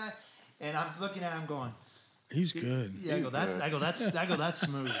like that. And I'm looking at him going, He's good. yeah, I go, that's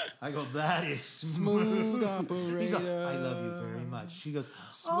smooth. I go, that is smooth. Operator. He's like, I love you very much. She goes,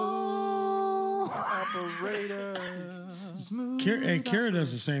 Operator. smooth. Kara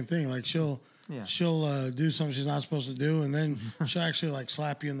does the same thing. Like she'll do something she's not supposed to do, and then she'll actually like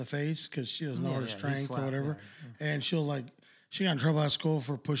slap you in the face because she doesn't know her he strength slapped, or whatever. yeah, And she got in trouble at school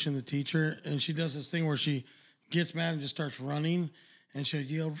for pushing the teacher, and she does this thing where she gets mad and just starts running, and she'll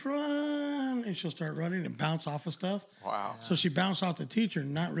yell run, and she'll start running and bounce off of stuff. Wow. So she bounced off the teacher,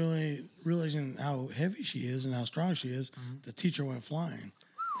 not really realizing how heavy she is and how strong she is. The teacher went flying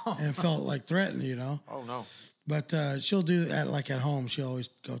and felt like threatened, Oh, no. But she'll do that like at home. She'll always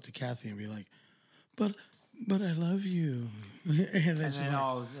go to Kathy and be like, "But I love you." and then And she's then like,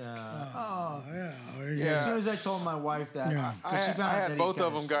 all, yeah. as soon as I told my wife that, Yeah. 'cause she found out I that had he both of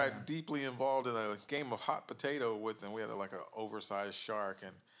kinda them got screwed. deeply involved in a game of hot potato with them. We had like an oversized shark,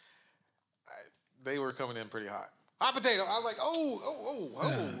 and they were coming in pretty hot. Hot potato. I was like,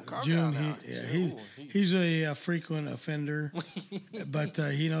 calm June, down now. he's a frequent offender, but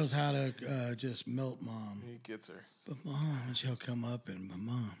he knows how to just melt mom. He gets her. But mom, and she'll come up and, "But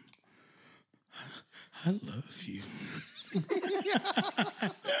mom, I love you."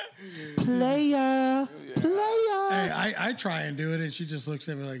 Player. Hey, I try and do it, and she just looks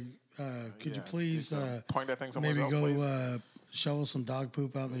at me like, could you please point that thing somewhere maybe else, go please? show us some dog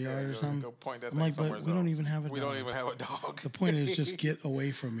poop out in the yard or something? Go point that I'm thing like, somewhere but else. we don't even have a dog. We don't even have a dog. The point is just get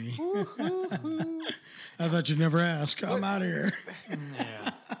away from me. I thought you'd never ask. I'm out of here.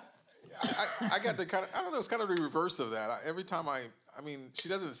 Yeah. I got the kind of, I don't know, it's kind of the reverse of that. Every time I mean, she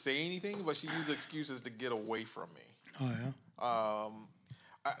doesn't say anything, but she uses excuses to get away from me. Oh, yeah? I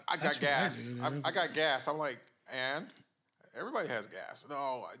got That's what I gas. do, I got gas. I'm like, and everybody has gas.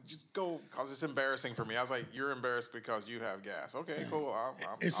 No, just go because it's embarrassing for me. I was like, you're embarrassed because you have gas. Okay, cool.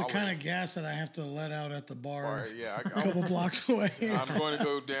 It's the kind of gas that I have to let out at the bar All right, yeah, a couple blocks away. I'm going to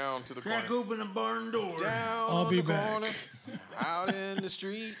go down to the corner. Crack open the barn door. Down I'll be the back. corner, out in the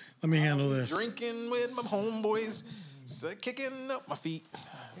street, Let me handle this. drinking with my homeboys, kicking up my feet.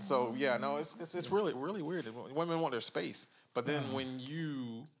 So yeah, no, it's really weird. Women want their space, but then when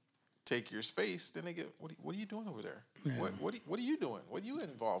you take your space, then they get what are you doing over there? Yeah. What are you doing? What are you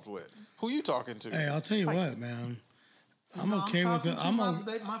involved with? Who are you talking to? Hey, I'll tell you It's like, what, man. I'm okay with talking it.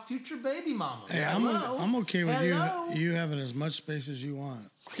 to my future baby mama. Hey, Hello? I'm okay with Hello? you having as much space as you want.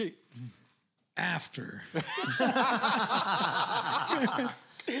 After.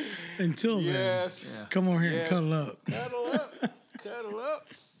 Until then. Yes. Come over here Yes. and cuddle up. Cuddle up. Cuddle up.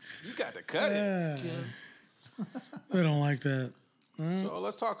 You got to cut it. Yeah. They don't like that. So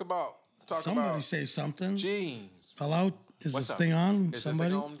let's talk about Somebody say something. James. Hello? Is What's this up? thing on? Is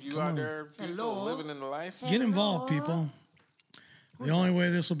Somebody? this thing on? You Come out on. there, people Hello? living in the life? Get involved, people. The only way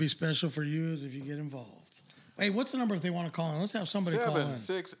this will be special for you is if you get involved. Hey, what's the number if they want to call in? Let's have somebody call in.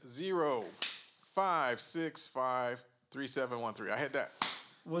 760-565-3713. I had that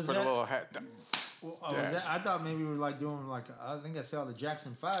Was for that? the little hat. I thought maybe we were like doing like I think I saw the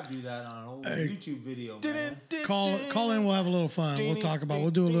Jackson 5 do that on an old Hey. YouTube video. Man. Call in. We'll have a little fun. We'll talk about.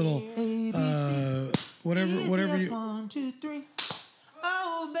 We'll do a little whatever you. 1, 2, 3.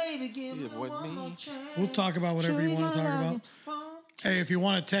 Oh, baby, give me with one me. more chance. We'll talk about whatever you want to talk about. Hey, if you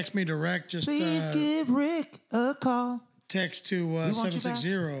want to text me direct, just Please give Rick a call. text to want you back?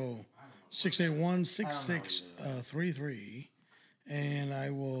 760-681-6633, and I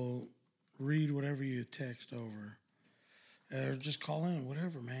will read whatever you text over. Or just call in,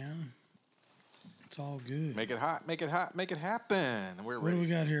 whatever, man. It's all good. Make it hot. Make it hot. Make it happen. We're What do we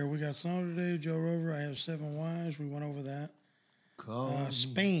ready. got here? We got Snow today, Joe Rover. I have 7 wives. We went over that.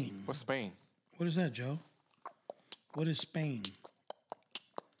 Spain. What's Spain? What is that, Joe? What is Spain?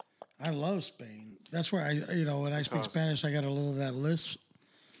 I love Spain. That's where when I speak Because- Spanish, I got a little of that lisp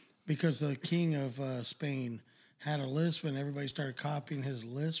because the king of Spain had a lisp and everybody started copying his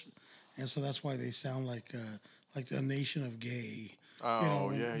lisp. And so that's why they sound like the nation of gay. Oh,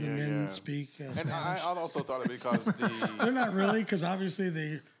 when yeah, the yeah, men yeah. speak And Spanish. I also thought it because They're the not really, because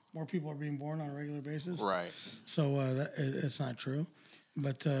obviously more people are being born on a regular basis. right. So it's not true.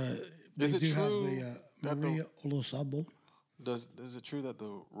 But they Is it do true have that the Maria Olosabo. Is it true that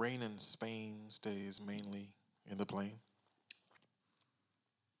the rain in Spain stays mainly in the plain?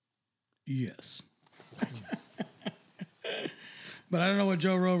 Yes. But I don't know what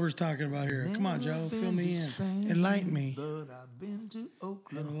Joe Rover's talking about here. Come on, Joe, fill me in. Enlighten me. But I've been to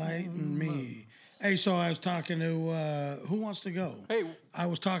Oklahoma. Enlighten me. Hey, so I was talking to who wants to go? Hey, I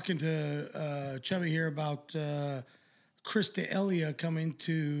was talking to Chubby here about Chris D'Elia coming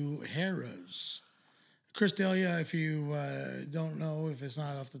to Harrah's. Chris D'Elia, if you don't know, if it's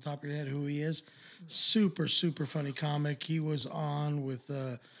not off the top of your head who he is, super, super funny comic. He was on with,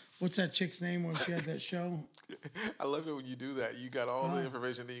 what's that chick's name when she had that show? I love it when you do that. You got all the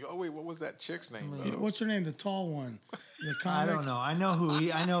information. Then you go, oh wait, what was that chick's name? though? What's her name? The tall one. The I comic. don't know. I know who he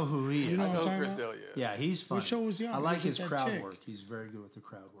is. You know I what I'm know talking Chris about? D'Elia. Yeah, he's funny. What show was he on? I like He was his with that crowd chick. work. He's very good with the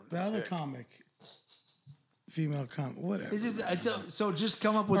crowd work. The other it. comic. Female comic. Whatever. It's just so just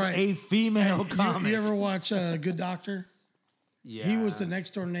come up with All right. a female comic. You ever watch Good Doctor? Yeah, He was the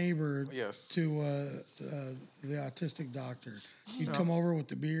next door neighbor Yes. to the autistic doctor. He'd come over with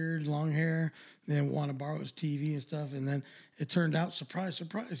the beard, long hair, then want to borrow his TV and stuff. And then it turned out, surprise,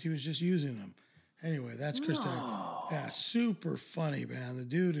 surprise, he was just using them. Anyway, that's Chris D'Elia. Yeah, super funny, man. The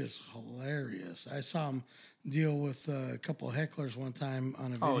dude is hilarious. I saw him deal with a couple of hecklers one time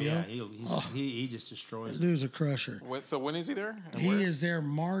on a video. Oh yeah, he just destroys. The dude's a crusher. So when is he there? And He where? is there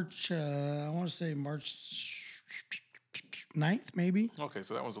March, I want to say March 9th, maybe. Okay,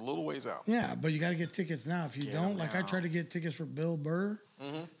 so that was a little ways out. Yeah, but you got to get tickets now. If you Get don't, 'em like I now. tried to get tickets for Bill Burr,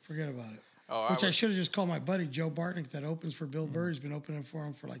 forget about it. Oh, I should have just called my buddy Joe Bartnick that opens for Bill Burr. He's been opening for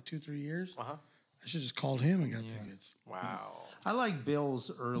him for like 2-3 years. I should just called him and got tickets. Wow. I like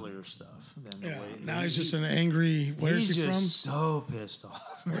Bill's earlier stuff than the way. Now he's just an angry. Where's he's he from? just so pissed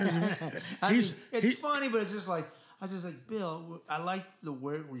off. It's funny, but it's just like I was just like Bill. I like the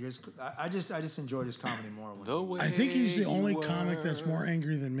way we just. I just enjoyed his comedy more. When I think he's the only comic that's more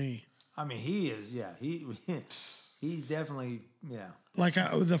angry than me. I mean, he is. Yeah, he's definitely. Yeah. Like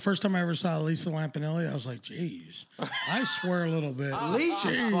the first time I ever saw Lisa Lampanelli, I was like, "Geez, I swear a little bit."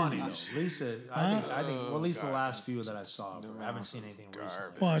 Lisa's funny though. Lisa, I think. Well, at least the last few that I saw, of her. I haven't seen anything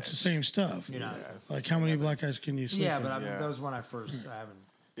recently. Well, it's the same stuff. You know, like how many black guys can you sleep yeah, with? but I mean, that was when I first. I haven't.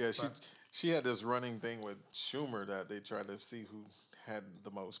 Yeah, she had this running thing with Schumer that they tried to see who had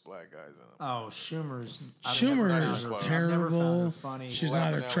the most black guys in them. Oh, Schumer is terrible. Funny. She's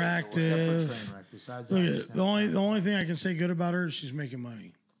not attractive. Trainwreck. Besides Look that, at the only thing I can say good about her is she's making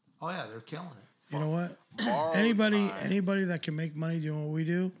money. Oh yeah, they're killing it. You know what? Borrowed time. Anybody that can make money doing what we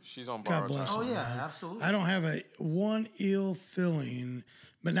do, She's on God borrowed bless time. Oh yeah, absolutely. I don't have one ill feeling.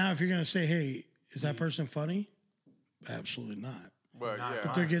 But now, if you're gonna say, "Hey, is that person funny?" Absolutely not. But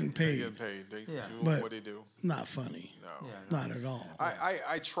But they're getting paid. They get paid. They do But- what they do. Not funny. No. Not at all.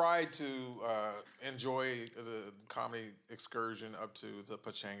 I tried to enjoy the comedy excursion up to the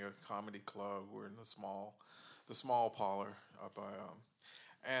Pachanga Comedy Club. We're in the small parlor up by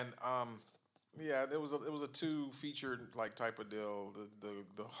it was a two featured like type of deal.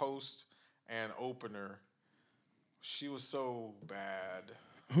 The host and opener, she was so bad.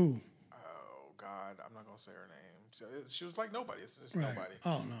 Who? Oh God, I'm not gonna say her name. She was like nobody. It's Right. nobody. Oh,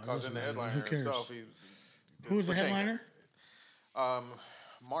 no, it Because in doesn't the matter. headliner Who cares? himself, Who was the Pachanga. headliner?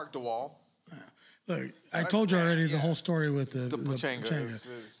 Mark DeWall. Look, I told you already the whole story with the Pachanga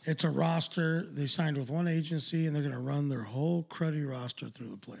Pachanga. It's a roster. They signed with one agency, and they're going to run their whole cruddy roster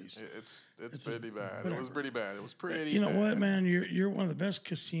through the place. It's pretty bad. It was pretty bad. It was pretty. You know bad. what, man? You're one of the best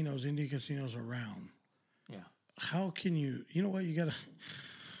casinos, Indian casinos around. Yeah. How can you? You know what? You got to.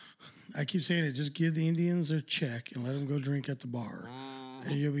 I keep saying it. Just give the Indians their check and let them go drink at the bar,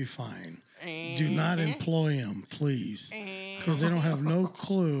 and you'll be fine. Do not employ them, please, because they don't have no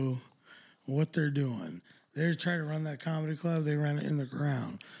clue what they're doing. They're trying to run that comedy club. They ran it in the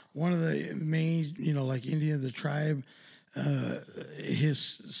ground. One of the main, like Indian, the tribe,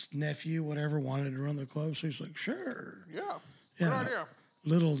 his nephew, whatever, wanted to run the club. So he's like, sure. Yeah. Yeah. Good idea.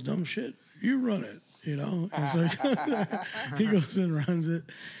 Little dumb shit. You run it, It's like, he goes and runs it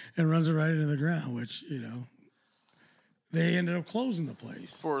right into the ground, which, they ended up closing the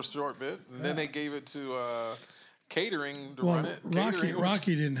place. For a short bit. And then they gave it to catering to run it.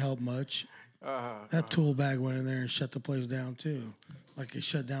 Rocky didn't help much. That tool bag went in there and shut the place down too. Like he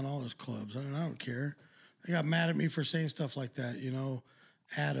shut down all his clubs. I don't care. They got mad at me for saying stuff like that.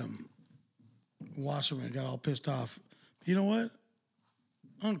 Adam Wasserman got all pissed off. You know what?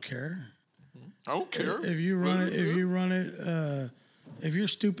 I don't care. I don't care. If you run it, if you're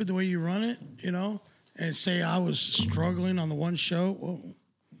stupid the way you run it, and say I was struggling on the one show, whoa, well,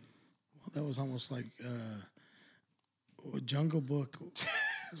 that was almost like Jungle Book.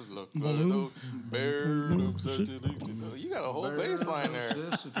 Look, you got a whole bass line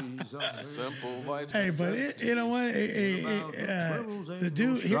there. Simple life. Hey, but you know what? The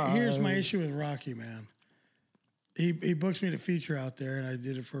dude. Here's my issue with Rocky, man. He books me to feature out there, and I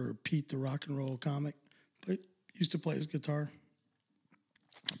did it for Pete, the rock and roll comic. Used to play his guitar.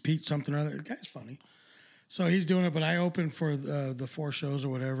 Pete something or other. The guy's funny. So he's doing it, but I opened for the 4 shows or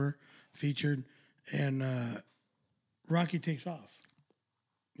whatever, featured, and Rocky takes off.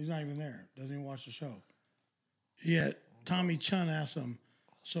 He's not even there. Doesn't even watch the show. Yet Tommy Chun asks him,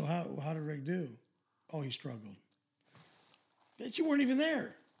 so how did Rick do? Oh, he struggled. But you weren't even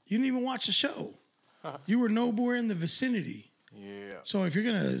there. You didn't even watch the show. You were nowhere in the vicinity. Yeah. So if you're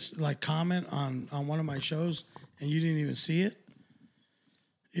going to comment on one of my shows and you didn't even see it,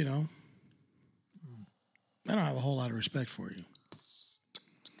 I don't have a whole lot of respect for you.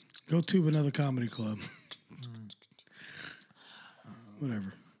 Go tube another comedy club.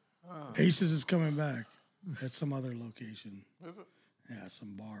 Whatever. Aces is coming back at some other location. Is it? Yeah,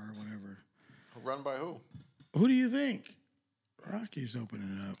 some bar or whatever. Run by who? Who do you think? Rocky's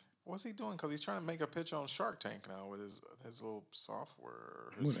opening it up. What's he doing? Because he's trying to make a pitch on Shark Tank now with his little software,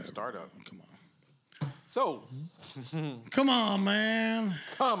 his Whatever. startup. Come on. So, Come on, man.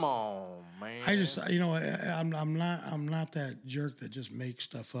 come on, man. I just, I'm not that jerk that just makes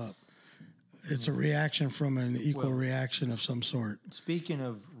stuff up. It's a reaction from an equal reaction of some sort. Speaking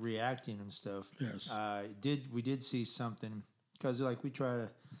of reacting and stuff, Yes. we did see something because we try to.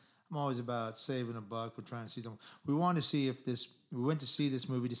 I'm always about saving a buck. We're trying to see something. We wanted to see if this. We went to see this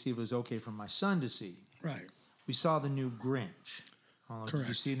movie to see if it was okay for my son to see. Right. We saw the new Grinch. Did you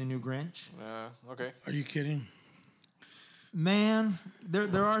Correct. see the new Grinch? Okay. Are you kidding? Man,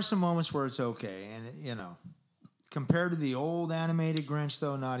 there are some moments where it's okay, and you know, compared to the old animated Grinch,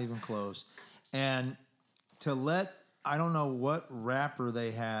 though, not even close. And to let I don't know what rapper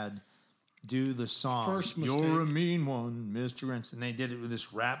they had do the song. First mistake. You're a mean one, Mr. Grinch, and they did it with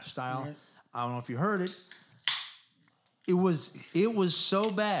this rap style. Right. I don't know if you heard it. It was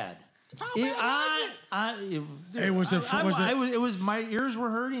so bad. Hey, was it My ears were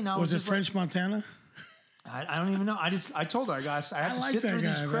hurting. was it French Montana? I don't even know. I told her I have to like sit that through guy,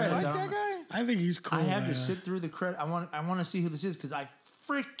 these man. credits. I like I think he's cool. I have man. to sit through the credit. I want to see who this is because it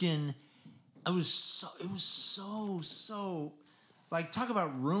was so like talk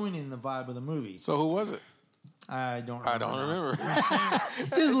about ruining the vibe of the movie. So who was it? I don't remember.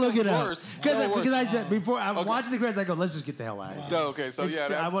 Just look it up. Worse. Because I said before I'm watching the credits, I go, let's just get the hell out of here. No, okay, so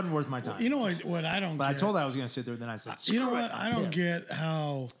I wasn't worth my time. You know what I don't but get? I told her I was going to sit there. Then I said, You know "Screw what? it, I I'm don't pissed." get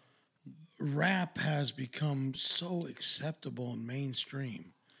how rap has become so acceptable and mainstream.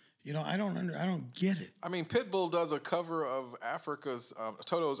 You know, I don't get it. I mean, Pitbull does a cover of Africa's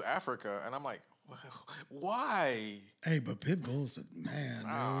Toto's Africa, and I'm like, why? Hey, but Pitbull's a man, dude.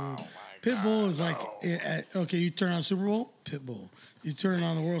 Oh, my Pitbull is like, okay, you turn on Super Bowl, Pitbull. You turn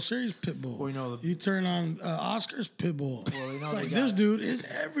on the World Series, Pitbull. Well, you know you turn on Oscars, Pitbull. Well, you know like they this got- dude is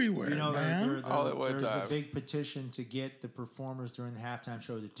everywhere, You know, man. All at one there's a time. big petition to get the performers during the halftime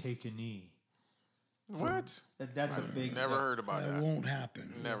show to take a knee. What? That's a big. Never heard about That that. won't happen.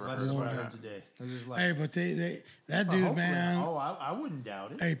 Never That's heard just what about I that. heard today. It was just like, Hey, but that dude, hopefully- man. Oh, I wouldn't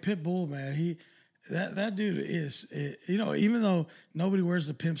doubt it. Hey, Pitbull, man. That dude is, you know, even though nobody wears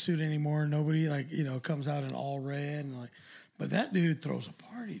the pimp suit anymore, nobody comes out in all red and but that dude throws a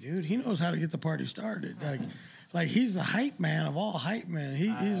party, dude. He knows how to get the party started. Like he's the hype man of all hype men.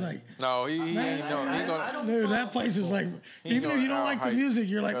 He's like, No, he ain't. No, he gonna. dude, that place is like, even if you don't like the hype music,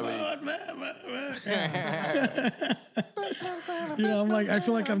 you're like, Kelly. what, man? You know, I'm like, I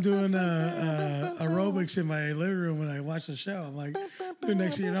feel like I'm doing aerobics in my living room when I watch the show. I'm like, dude,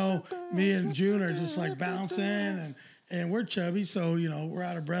 next thing you know, me and June are just like bouncing and we're chubby, so you know we're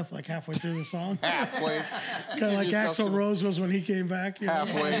out of breath like halfway through the song. Halfway. Kind of like Axl Rose was when he came back. You know?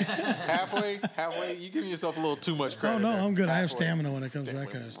 Halfway. You giving yourself a little too much Oh credit. no, there. I'm good. I have Halfway. stamina when it comes to that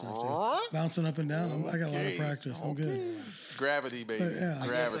kind of stuff. Too. Bouncing up and down. I got a lot of practice. I'm good. Gravity, baby. yeah. I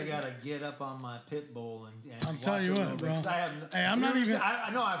Gravity. guess I gotta get up on my Pitbull and I'm telling you watch a what, little bro. bit, 'cause I have, Hey, I'm not even- I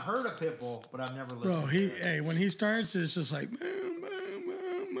know I've heard of Pitbull, but I've never Bro, listened. to it. when he starts, it's just like,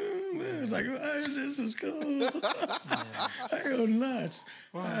 it's like, oh, this is cool. I go nuts.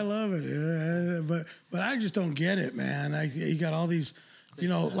 I love it. Yeah. But I just don't get it, man. You got all these, you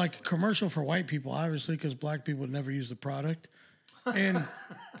know, like commercial for white people, obviously, because black people would never use the product. And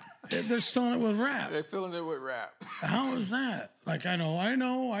they're selling it with rap. They're filling it with rap. How is that? Like, I know.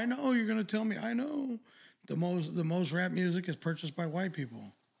 You're going to tell me, I know. The most rap music is purchased by white people,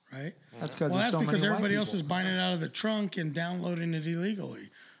 right? That's because Well, that's because everybody else is buying it out of the trunk and downloading it illegally.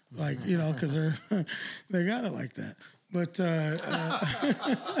 Like, you know, because they got it like that. But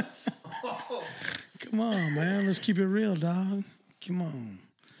come on, man. Let's keep it real, dog. Come on.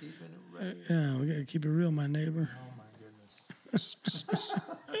 Yeah, we got to keep it real, my neighbor. Oh my goodness.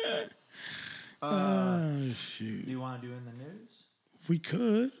 Oh, shoot. Do you want to do in the news? We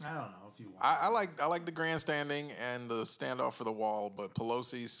could. I don't know if you want. I like the grandstanding and the standoff for the wall, but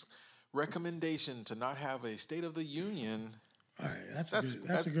Pelosi's recommendation to not have a State of the Union. All right, that's a good one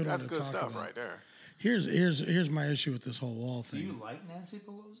that's to good talk stuff about. right there. Here's my issue with this whole wall Do thing. you like Nancy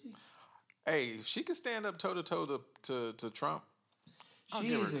Pelosi? Hey, if she could stand up toe to toe to Trump, I'll She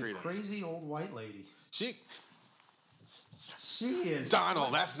give her is a credence. crazy old white lady. She She is.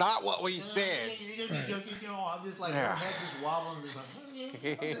 Donald, that's not what we said. I'm just like, Yeah. her head just wobbling. Just like,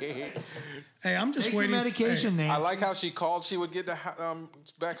 Hey, I'm just take your waiting. medication, Hey, Nancy. I like how she called. She would get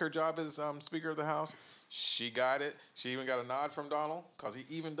back her job as Speaker of the House. She got it. She even got a nod from Donald because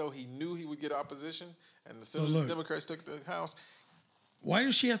even though he knew he would get opposition, and as soon as look. the Democrats took the House, why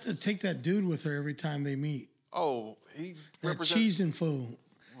does she have to take that dude with her every time they meet? he's That representing. cheese and fool.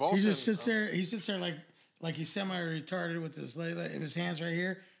 He Volson, just sits there. He sits there like he's semi-retarded with his leg and his hands right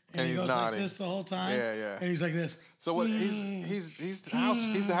here, And he he's goes nodding. like this the whole time. Yeah, yeah. And he's like this. So what? He's the House.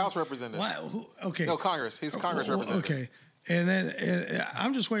 He's the House representative. Why? Okay. No, Congress. He's Congress Oh, representative. Okay. And then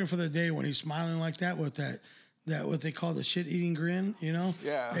I'm just waiting for the day when he's smiling like that with that what they call the shit-eating grin, you know?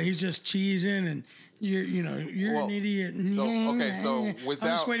 Yeah. And he's just cheesing and You're Well, an idiot. so I'm just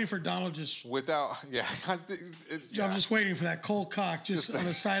without- waiting for Donald just. yeah, it's I'm just waiting for that cold cock just on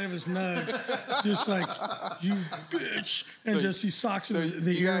the side of his nug, just like you bitch, and just he socks in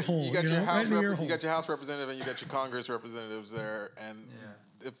the ear hole. You got your house. right in the ear hole. You got your House representative and you got your Congress representatives there, and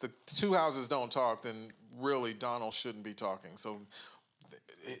if the two houses don't talk, then really Donald shouldn't be talking. So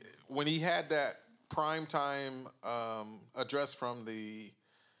when he had that primetime address from the.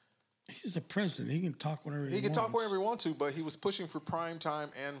 He's the president. He can talk whenever he wants. He can talk whenever he wants to, but he was pushing for prime time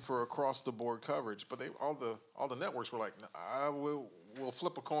and for across the board coverage. But all the networks were like, we'll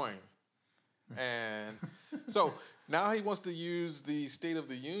flip a coin. And so now he wants to use the State of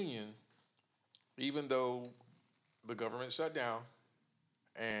the Union, even though the government shut down.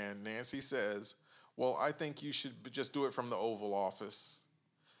 And Nancy says, well, I think you should just do it from the Oval Office.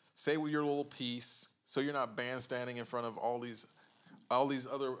 Say your little piece so you're not bandstanding in front of all these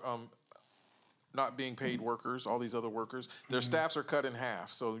other not being paid workers, all these other workers. Their staffs are cut in half,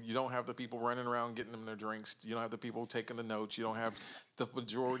 so you don't have the people running around getting them their drinks. You don't have the people taking the notes. You don't have the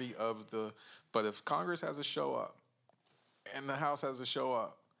majority of the... But if Congress has to show up and the House has to show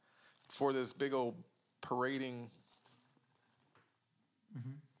up for this big old parading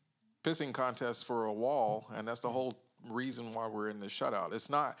pissing contest for a wall, and that's the whole reason why we're in the shutout. It's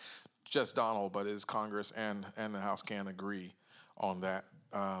not just Donald, but it's Congress and the House can agree on that.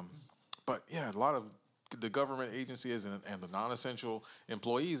 But yeah, a lot of the government agencies and the non-essential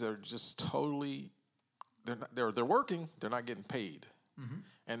employees are just totally they're working, they're not getting paid,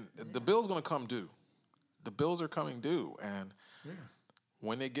 and the bill's going to come due. The bills are coming due, and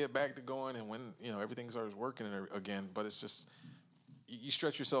when they get back to going, and when everything starts working again, but it's just you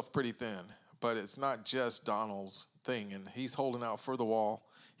stretch yourself pretty thin. But it's not just Donald's thing, and he's holding out for the wall.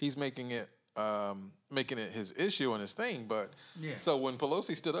 He's making it his issue and his thing. But so when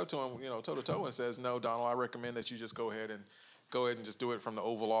Pelosi stood up to him, toe to toe, and says, "No, Donald, I recommend that you just go ahead and just do it from the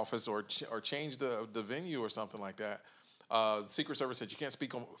Oval Office or change the venue or something like that." The Secret Service said, "You can't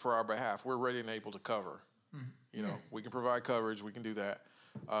speak for our behalf. We're ready and able to cover. We can provide coverage. We can do that."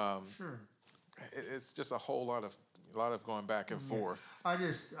 Sure. It's just a whole lot of going back and forth. I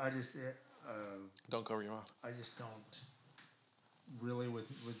just Don't cover your mouth. I just don't really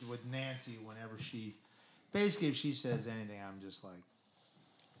with Nancy. Whenever basically if she says anything, I'm just like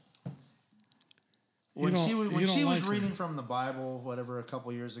when she was reading from the Bible, whatever, a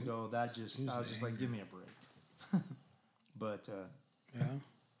couple years ago. I was just like, give me a break. But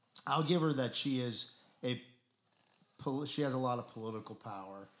I'll give her that she has a lot of political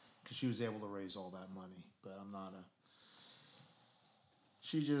power because she was able to raise all that money. But I'm not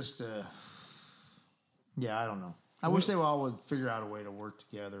she just I don't know. I wish they all would figure out a way to work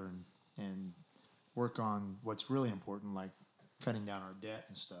together and work on what's really important, like cutting down our debt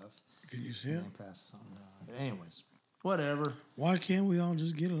and stuff. Can you see it? Pass something. But anyways, whatever. Why can't we all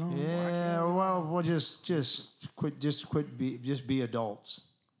just get along? Yeah, well, we'll just be adults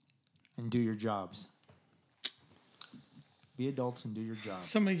and do your jobs. Be adults and do your job.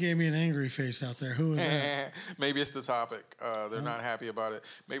 Somebody gave me an angry face out there. Who was that? Maybe it's the topic. They're not happy about it.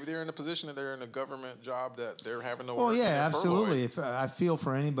 Maybe they're in a position that they're in a government job that they're having to work. Oh yeah, absolutely. I feel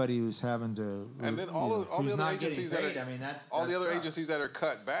for anybody who's having to. And then all the other agencies agencies that are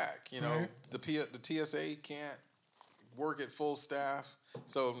cut back. The TSA can't work at full staff,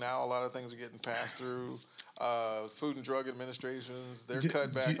 so now a lot of things are getting passed through. Food and Drug Administrations, they're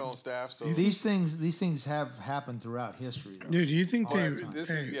cut back on staff. So these things have happened throughout history, though. Dude, do you think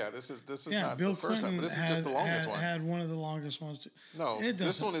this is not Bill the first time, but this is just the longest one. Had one of the longest ones. Too. No,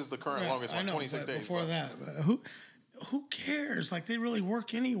 this one is the current longest one, 26 days. Before that, who cares? Like, they really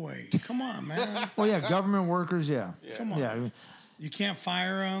work anyway. Come on, man. Well, yeah, government workers, Come on. Yeah. You can't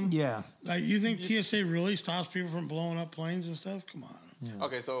fire them. Yeah. Like, you think TSA really stops people from blowing up planes and stuff? Come on. Yeah.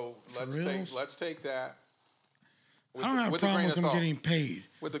 Okay, so let's take that. I don't have a problem with them getting paid.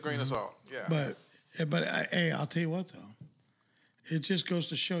 With the grain of salt, yeah. But I'll tell you what, though. It just goes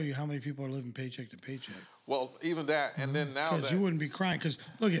to show you how many people are living paycheck to paycheck. Well, even that, and then now because you wouldn't be crying. Because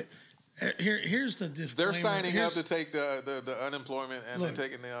look here's the disclaimer. They're signing up to take the unemployment and they're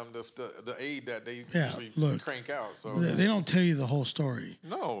taking the aid that they usually crank out. So they don't tell you the whole story.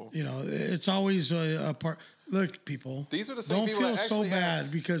 No, it's always a part. Look, people, these are the same don't people feel that so actually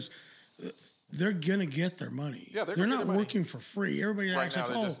bad because. They're gonna get their money. Yeah, they're not working for free. Everybody right acts now,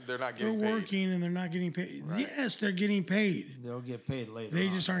 like, they're not getting paid. They're working and they're not getting paid. Right. Yes, they're getting paid. They'll get paid later. They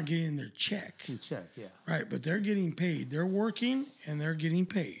just aren't getting their check. Yeah. Right, but they're getting paid. They're working and they're getting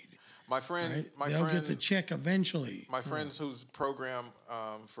paid. My friend, right? They'll get the check eventually. My friends whose program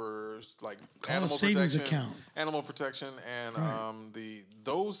for like animal protection, and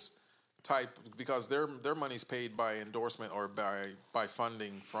those type because their money's paid by endorsement or by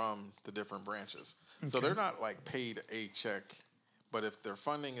funding from the different branches. So they're not like paid a check, but if their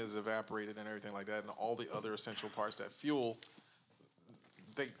funding is evaporated and everything like that, and all the other essential parts that fuel,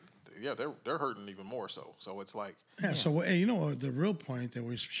 they're hurting even more so. So it's like So hey, you know what the real point that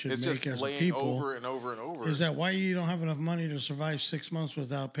we should it's make just as a laying people over and over and over. is that why you don't have enough money to survive 6 months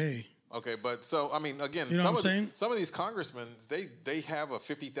without pay? Okay, but so I mean, again, You know what I'm saying? Some of these congressmen, they have a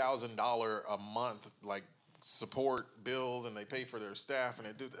 $50,000 a month like support bills, and they pay for their staff, and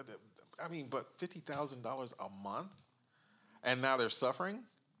they do. I mean, but $50,000 a month, and now they're suffering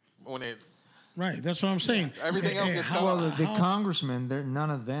when it. Right, that's what I'm saying. Everything else gets cut Well, off. the congressmen,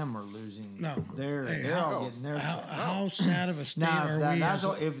 none of them are losing. No. They're all getting their check. How sad of a state Now, are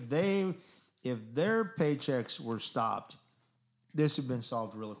we? if their paychecks were stopped, this would have been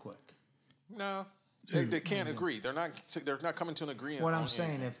solved really quick. No, they can't agree. They're not coming to an agreement. What I'm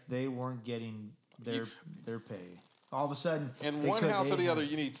saying, if they weren't getting their pay, all of a sudden, in one house or the other,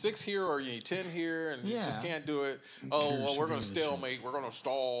 you need 6 here or you need 10 here, and you just can't do it. Oh, well, we're going to stalemate. We're going to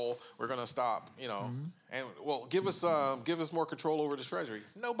stall. We're going to stop. You know, and well, give us more control over the Treasury.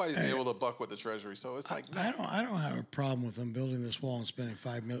 Nobody's been able to buck with the Treasury, so it's like I don't have a problem with them building this wall and spending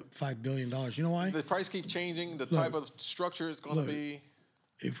 $5 billion. You know why? the price keeps changing. The type of structure it's going to be.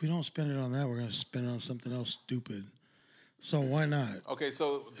 If we don't spend it on that, we're going to spend it on something else stupid. So why not? Okay,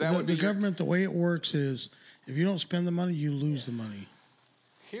 so that would be the government. The way it works is, if you don't spend the money, you lose the money.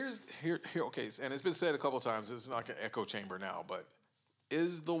 Here. Okay, and it's been said a couple of times. It's not an echo chamber now, but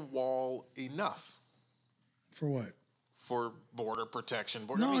is the wall enough For what? for border protection?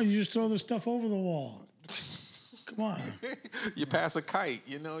 No, you just throw the stuff over the wall. Come on. You pass a kite,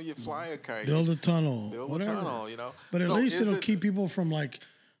 you fly a kite. Build a tunnel. Build whatever. a tunnel, But at So least is it'll it- keep people from like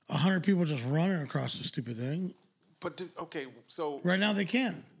 100 people just running across the stupid thing. But okay, so Right now they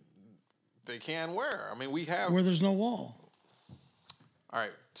can, they can where? I mean, we have. where there's no wall. All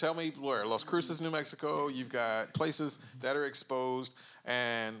right, tell me where. Las Cruces, New Mexico. You've got places that are exposed,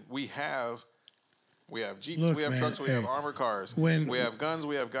 and we have Jeeps, Look, we have man, trucks, we have armored cars, we have guns,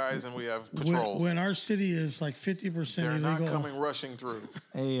 we have guys, and we have patrols. When our city is like 50% They're illegal, not coming rushing through.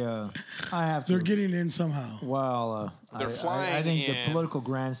 Hey, I have to. they're getting in somehow. Well, They're flying I think in. the political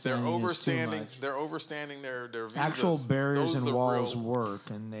grandstanding They're is too overstanding. much. They're overstanding their visas. Actual barriers Those and the walls real- work,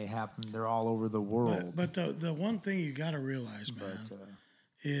 and they happen. They're all over the world. But the one thing you got to realize, man,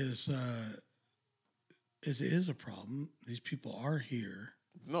 is it is a problem. These people are here.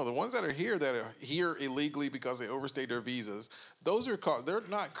 No, the ones that are here illegally because they overstayed their visas, those are they're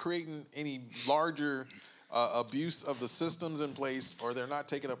not creating any larger abuse of the systems in place, or they're not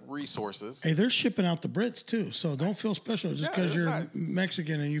taking up resources. Hey, they're shipping out the Brits too, so don't feel special just because it's you're not-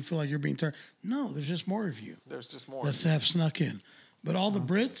 Mexican and you feel like you're being targeted. No, there's just more of you There's just more. that have snuck in. But all the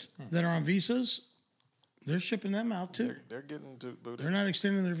Brits that are on visas, they're shipping them out too. They're getting to booted. They're not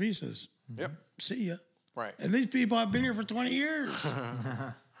extending their visas. Yep. See ya. Right. And these people have been here for 20 years.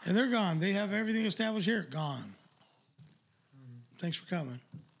 And they're gone. They have everything established here. Gone. Thanks for coming.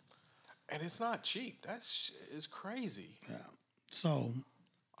 And it's not cheap. That is crazy. Yeah. So,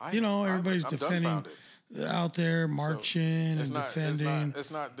 I'm everybody's defending dumbfounded. out there, marching and It's not, defending.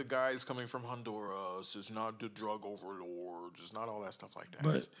 it's not the guys coming from Honduras. It's not the drug overlords. It's not all that stuff like that.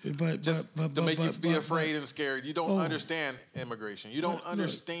 But Just but, to make you be but- afraid and scared. You don't understand immigration. You don't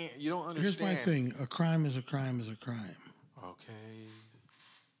understand. You don't Here's understand. my thing: a crime is a crime is a crime. Okay.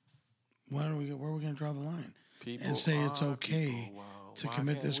 Where are we going to draw the line? People And say it's are okay people. Well, to why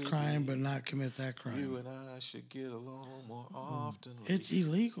commit can't this we crime, be? but not commit that crime. You and I should get along more often. It's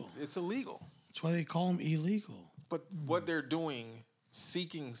illegal. It's illegal. That's why they call them illegal. But what they're doing,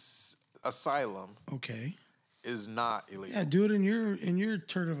 seeking asylum, Okay. is not illegal. Yeah, do it in your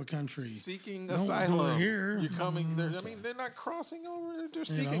turd of a country. Seeking Don't do it asylum. here. You're coming. They're not crossing over. They're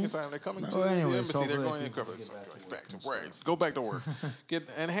seeking asylum. They're coming to anyways, the embassy. They're hopefully going people back to work. Go back to work.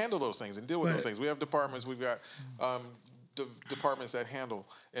 And handle those things and deal with those things. We have departments. We've got departments that handle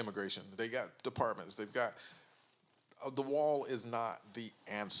immigration. They got departments. They've got. The wall is not the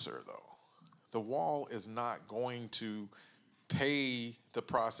answer, though. The wall is not going to pay the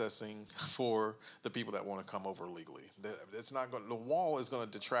processing for the people that want to come over legally. It's not going. The wall is going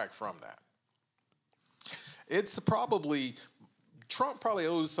to detract from that. It's probably Trump probably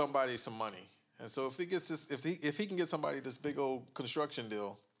owes somebody some money, and so if he gets this, if he can get somebody this big old construction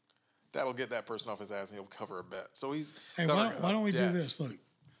deal, that'll get that person off his ass and he'll cover a bet. So he's Hey, covering why don't we debt. do this? Look,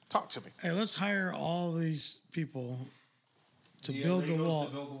 Talk to me. hey, let's hire all these people to The build the illegals wall.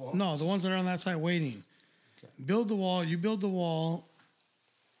 to build the wall? No, the ones that are on that side waiting. Build the wall. You build the wall.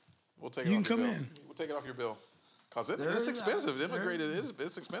 We'll take You it off can your come bill. in. We'll take it off your bill. Because it's expensive. To immigrate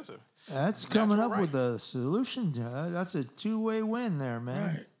it's expensive. That's coming Natural up with rights. a solution. That's a two-way win there,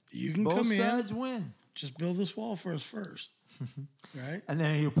 man. Right. You can Both come in. sides win. Just build this wall for us first. Right? And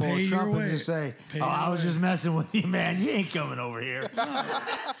then you pull Pay a Trump your and way. just say, Pay "Oh, your I was way." just messing with you, man. You ain't coming over here."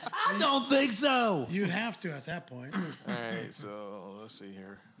 I don't think so. You'd have to at that point. All right, so let's see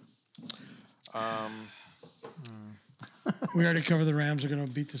here. We already covered the Rams are going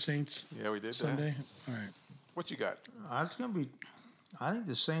to beat the Saints Yeah, we did Sunday. that. All right. What you got? It's gonna be. I think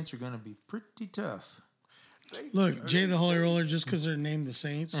the Saints are gonna be pretty tough. Look, Jay the Holy Roller, just because they're named the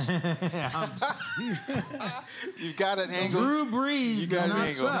Saints. You got an angle. Drew Brees You does got an not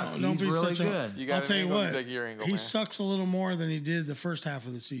angle. suck. Don't He's be really such a- good. You got I'll an tell you angle, what, take your angle, he man. sucks a little more than he did the first half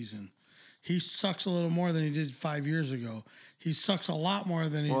of the season. He sucks a little more than he did 5 years ago. He sucks a lot more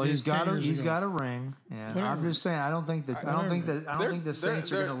than he Well, did he's got 10 a years he's ago. got a ring. Yeah, I'm Whatever. just saying. I don't think the Saints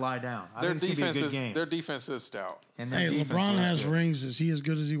are they're- going to lie down. I Their think it's going to be a good game. their defense is stout. And their Hey, defense LeBron is has good. rings. Is he as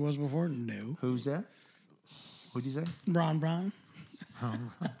good as he was before? No. Who's that? What'd you say? Bron.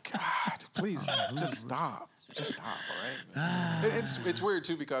 God, please, just stop. Just stop, all right? It's weird,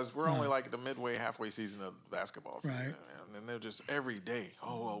 too, because we're only like the halfway season of basketball season. Right. And they're just every day,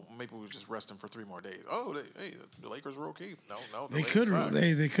 well, maybe we'll just rest them for 3 more days. Oh, the Lakers were okay. No, the They Lakers could suck.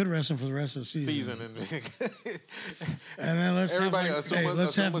 they could rest him for the rest of the season. And then let's everybody have,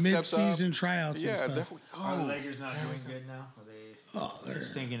 let's have mid-season tryouts Yeah, and stuff. definitely. Are the Oh, Lakers not doing good now? Are they They're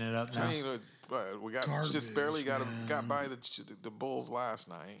stinking it up now? I mean, we got Garbage, just barely got man. by the Bulls last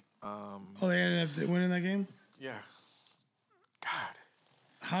night. They ended up winning that game? Yeah. God,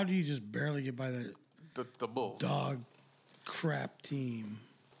 How do you just barely get by that the Bulls. dog crap team?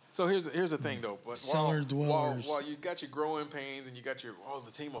 So here's the thing though. But Cellar dwellers. while you got your growing pains and you got your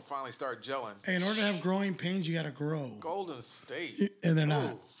the team will finally start gelling. Hey, in order to have growing pains, you got to grow. Golden State. And they're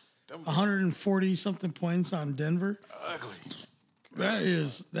not. Ooh, them 140-something points on Denver. ugly. That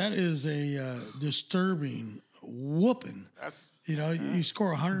is a disturbing whooping. That's You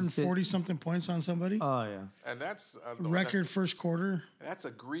score 140-something points on somebody. Oh yeah. and that's Record first quarter. That's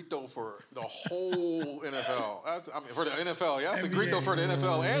a grito for the whole NFL. For the NFL. Yeah, that's a NBA. grito for the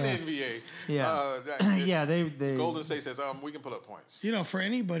NFL and the NBA. Yeah. Yeah. They Golden State says, we can put up points. For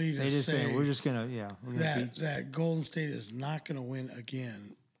anybody to They just say say we're just gonna we're gonna beat you. that Golden State is not going to win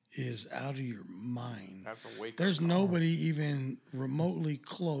again is out of your mind. That's a wake-up There's call. nobody even remotely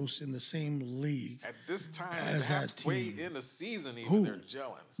close in the same league. At this time, As that halfway team. in the season, even Who? they're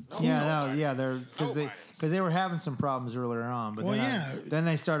gelling. They're because they were having some problems earlier on, but Well, then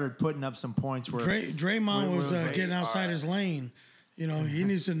they started putting up some points where Draymond was they getting outside are- his lane. He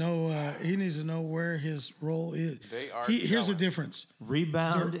needs to know. He needs to know where his role is. They are Here's the gelling. difference.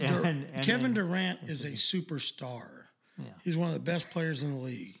 rebound and Kevin Durant is a superstar. Yeah. He's one of the best players in the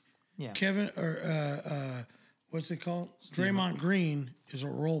league. Yeah. What's it called? Draymond Green is a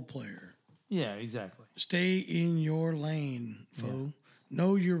role player. Yeah, exactly. Stay in your lane, fool.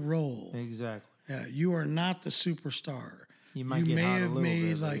 Know your role. Exactly. Yeah, you are not the superstar. You might get hot a little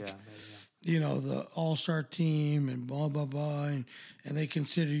bit, but like, yeah. the all-star team and blah blah blah, and they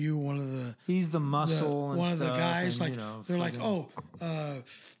consider you one of the He's the muscle and one of the stuff, guys. and, Like they're like, fucking-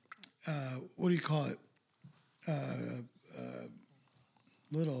 what do you call it?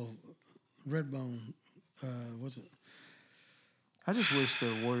 Little Redbone. What's it? I just wish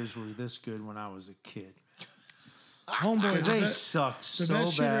the Warriors were this good when I was a kid. Homeboy, Because they sucked the so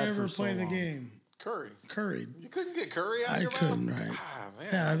best shooter bad ever for so played the long. game. Curry. You couldn't get Curry out I of your couldn't, mouth? right. Ah, man.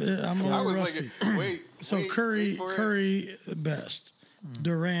 Yeah, I'm a I little was rusty. like, wait. So wait for it. Curry the best.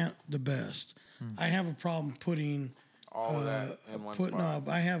 Durant the best. I have a problem putting All of that in one spot.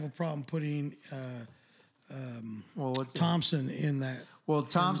 I have a problem putting Well, what's Thompson in that. Well,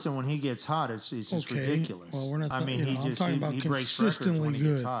 Thompson, when he gets hot, it's just Okay. ridiculous. Well, we're not. I mean, I'm talking about he breaks records when consistently he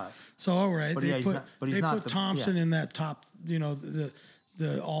gets good. hot. So all right, But they yeah, he's put not- but he's they not put the- Thompson yeah. in that top. The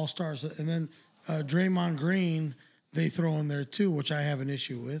all stars, and then Draymond Green they throw in there too, which I have an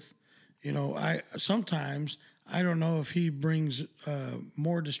issue with. I sometimes I don't know if he brings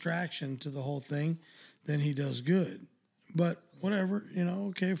more distraction to the whole thing than he does good, but whatever.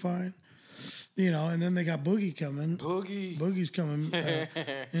 Okay, fine. And then they got Boogie coming. Boogie's coming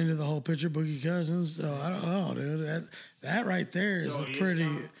into the whole picture. Boogie Cousins. So I don't know, dude. That right there is So a he is pretty.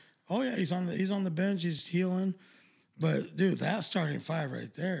 coming? Oh yeah, he's on the bench. He's healing, but dude, that starting five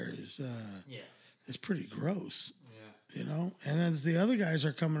right there is it's pretty gross. Yeah. And then the other guys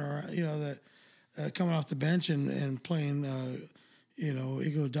are coming around. That coming off the bench and playing.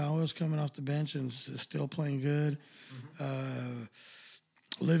 Iguodala's coming off the bench and still playing good.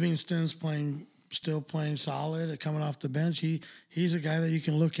 Livingston's playing still playing solid, coming off the bench. He's a guy that you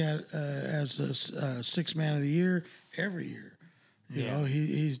can look at as a sixth man of the year every year. You know,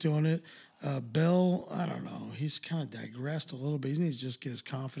 he's doing it. Bell, I don't know. He's kind of digressed a little bit. He needs to just get his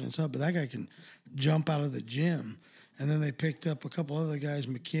confidence up. But that guy can jump out of the gym. And then they picked up a couple other guys,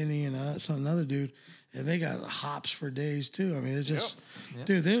 McKinney and another dude, and they got hops for days too. I mean, it's just,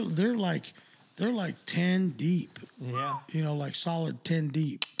 dude, they're like 10 deep. Yeah. You know, like solid 10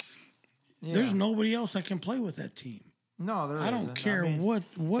 deep. Yeah. There's nobody else that can play with that team. No, there isn't. I don't care what.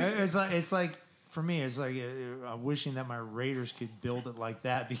 It's like for me, it's like wishing that my Raiders could build it like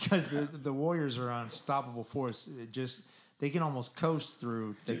that because the Warriors are an unstoppable force. They can almost coast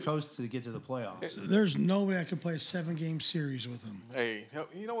through. They coast to get to the playoffs. There's nobody that can play a 7-game series with them. Hey,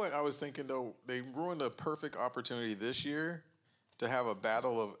 you know what I was thinking though? They ruined a perfect opportunity this year to have a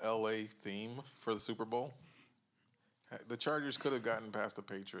Battle of LA theme for the Super Bowl. The Chargers could have gotten past the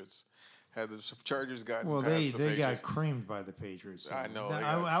Patriots. Had the Chargers gotten past the Patriots. They got creamed by the Patriots. I know.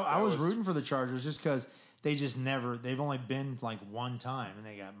 I was rooting for the Chargers just because they just never. They've only been like one time, and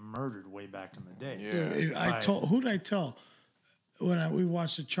they got murdered way back in the day. Yeah. Who did I tell when we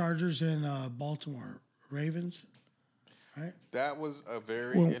watched the Chargers and Baltimore Ravens? Right. That was a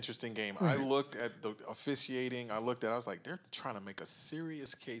very interesting game. Right. I looked at the officiating. I was like, they're trying to make a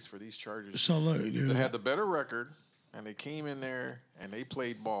serious case for these Chargers. So look, dude, they had the better record. And they came in there and they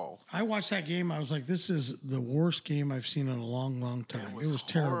played ball. I watched that game. I was like, this is the worst game I've seen in a long, long time. It was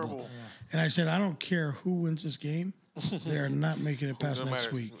terrible. Yeah. And I said, I don't care who wins this game. They are not making it past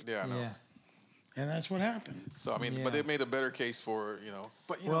next week. Yeah, I know. Yeah. And that's what happened. So, I mean, but they made a better case for,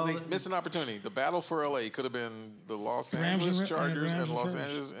 but, know, they missed an opportunity. The battle for LA could have been the Los Angeles Chargers and Los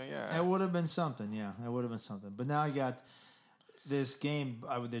Angeles. Yeah. That would have been something. Yeah, that would have been something. But now you got this game,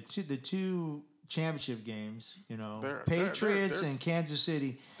 the two championship games, Patriots and Kansas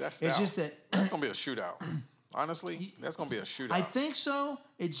City. It's just that's going to be a shootout. Honestly, that's going to be a shootout. I think so.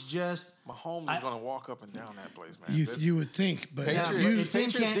 It's just Mahomes is going to walk up and down that place, man. You would think, but Patriots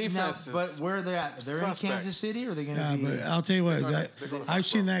defense is but where they're at, they're in Kansas City, or are they going to be? But I'll tell you what, I've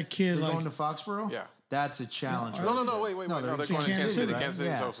seen that kid they're going to Foxborough. Yeah. That's a challenge. No, wait. No, they're going to Kansas City. Kansas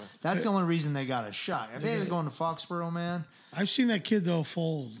City's hosting. That's the only reason they got a shot. If they're going to Foxborough, man. I've seen that kid though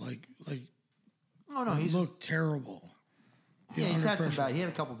fold like. Oh no, he looked terrible. Yeah, he's had some bad. He had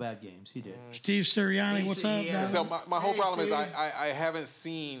a couple bad games. He did. Steve Sirianni, what's up? Yeah. So my whole problem is I haven't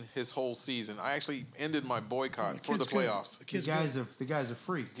seen his whole season. I actually ended my boycott for the playoffs. The guy's a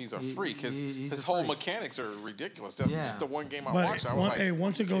freak. He's a freak. His whole mechanics are ridiculous. Just the one game I watched, I was like, hey,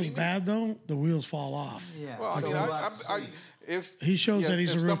 once it goes bad though, the wheels fall off. Yeah. Well, I mean, if he shows that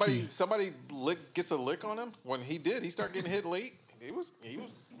he's a rookie, somebody gets a lick on him. When he did, he started getting hit late. He was.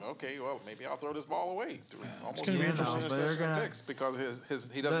 Okay, well, maybe I'll throw this ball away. Almost 3 interception picks because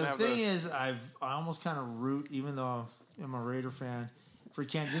he doesn't have the... The thing is, I almost kind of root, even though I'm a Raider fan, for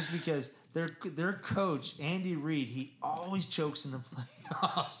Kansas, just because their coach, Andy Reid, he always chokes in the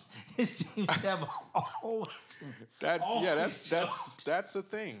playoffs. His teams have always... That's a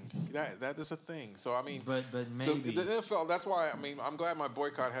thing. That is a thing. So, I mean... But maybe... The NFL, that's why, I mean, I'm glad my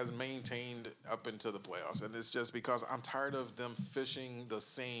boycott has maintained up into the playoffs. And it's just because I'm tired of them fishing the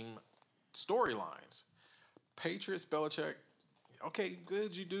same storylines. Patriots, Belichick... Okay,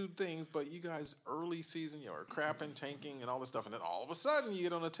 good, you do things, but you guys early season, you're crapping, tanking, and all this stuff, and then all of a sudden you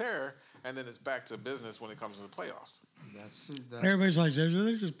get on a tear, and then it's back to business when it comes to the playoffs. That's everybody's like, they're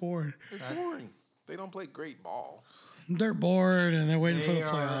just bored. It's boring. They don't play great ball. They're bored, and they're waiting for the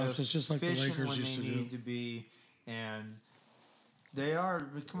playoffs. It's just like the Lakers when used to do. They need to be, and they are.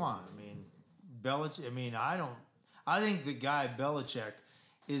 Come on, I mean, Belichick. I mean, I think the guy Belichick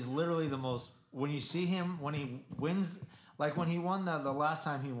is literally the most. When you see him, when he wins. Like when he won the last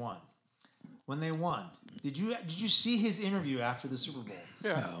time he won, when they won, did you see his interview after the Super Bowl?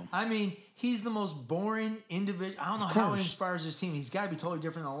 Yeah. No. I mean, he's the most boring individual. I don't know how he inspires his team. He's got to be totally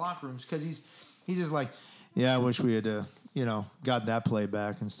different in the locker rooms because he's just like, yeah, I wish we had got that play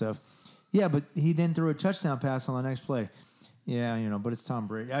back and stuff. Yeah, but he then threw a touchdown pass on the next play. Yeah, but it's Tom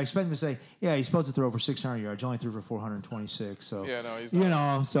Brady. I expect him to say, yeah, he's supposed to throw for 600 yards. He only threw for 426. So yeah, no, he's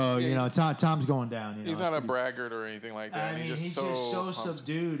not. Tom's going down. He's not a braggart or anything like that. I mean, he's just so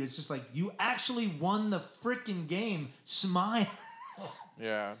subdued. It's just like you actually won the freaking game. Smile.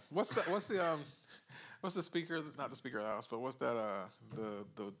 Yeah. What's the speaker? Not the Speaker of the House, but what's that?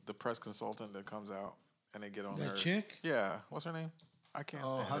 The press consultant that comes out and they get on that chick. Yeah. What's her name? I can't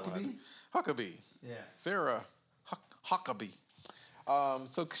stand Huckabee. Huckabee. Yeah. Sarah Huckabee.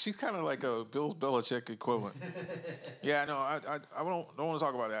 So she's kind of like a Bill Belichick equivalent. Yeah, no, I don't want to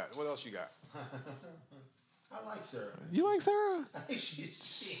talk about that. What else you got? I like Sarah. You like Sarah? I think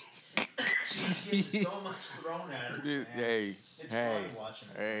she's getting so much thrown at her. Man. Hey, It's hey, fun watching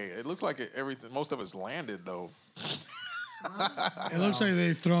her. hey! It looks like everything. Most of it's landed though. It looks like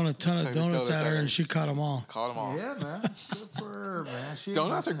they've thrown a ton of like they throw donuts this at at her her. and she caught them all. Caught them all. Yeah, man. Good for her, man. She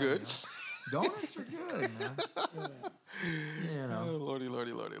Donuts are good. Donuts are good, man. You Oh, know, lordy,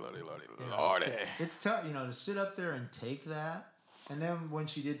 lordy, lordy, lordy, lordy, lordy. it's tough, to sit up there and take that, and then when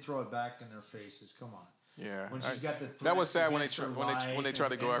she did throw it back in their faces, come on. Yeah, When she's got the that was threats sad when they against her when they life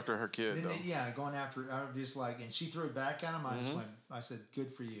tried to go and- after her kid Then though. going after. I was just like, and she threw it back at him. I just went. I said,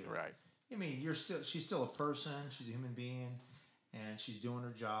 "Good for you." Right. I mean, she's still a person. She's a human being, and she's doing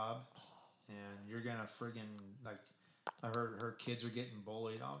her job. And you're gonna friggin' like, her kids are getting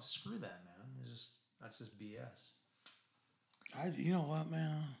bullied. Oh, screw that, man. That's just BS. You know what,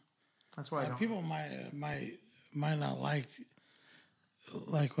 man? That's why I don't. People might not like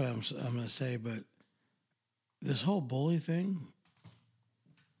what I'm going to say, but this whole bully thing,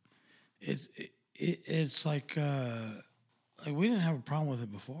 it's like we didn't have a problem with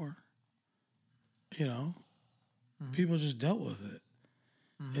it before. People just dealt with it.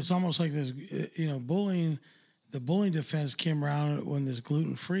 It's almost like this, bullying. The bullying defense came around when this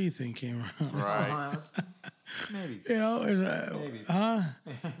gluten-free thing came around. Right. Maybe. Maybe.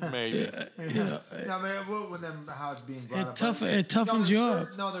 Maybe. I mean, with them, how it's being brought up. It toughens you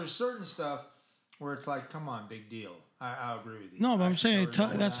up. There's certain stuff where it's like, come on, big deal. I agree with you. No, but I'm saying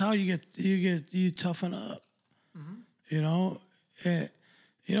that's how you toughen up.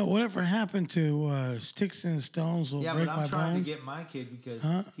 Whatever happened to sticks and stones will break but my I'm trying bones. to get my kid because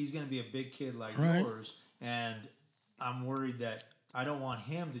he's going to be a big kid like Right. yours, and I'm worried that I don't want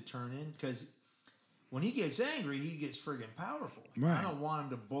him to turn in because when he gets angry, he gets friggin' powerful. Right. I don't want him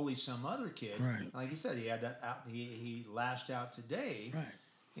to bully some other kid. Right. Like you said, he had that out. He lashed out today. Right.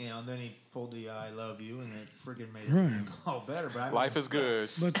 And then he pulled the "I love you" and it friggin' made it Right. all better. But Life is good.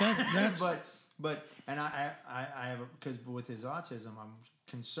 But that's But I have because with his autism, I'm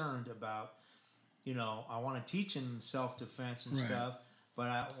concerned about. I want to teach him self-defense and Right. stuff,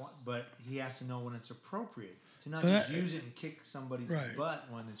 but he has to know when it's appropriate to not But just that- use it and kick somebody's Right. butt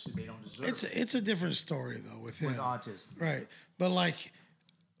when they don't deserve it. it's a different story though with him. With autism, Right. But like,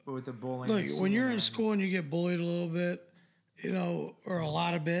 but with the bullying. look, and when you're seeing in that- school and you get bullied a little bit, or a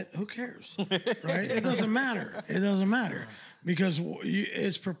lot of bit, who cares? Right? It doesn't matter. It doesn't matter because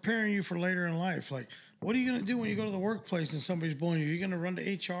it's preparing you for later in life. Like, what are you going to do when you go to the workplace and somebody's bullying you? You're going to run to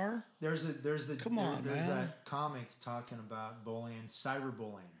HR? there's Come on, there's man. that comic talking about bullying,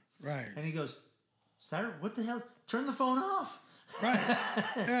 cyberbullying, Right. and he goes, "Cyber, what the hell? Turn the phone off." Right.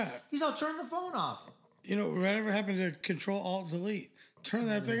 Yeah. He's all turn the phone off. Whatever happened to Control Alt Delete? Turn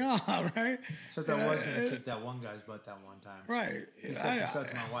that thing off, right? Except I was going to kick that one guy's butt that one time. Right. He said something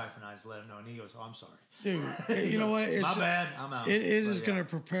to my wife, and I just let him know, and he goes, "Oh, I'm sorry, Dude, you know what? It's, my bad, I'm out." It is But going to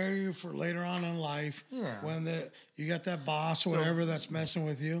prepare you for later on in life. Yeah. When you got that boss or whatever that's messing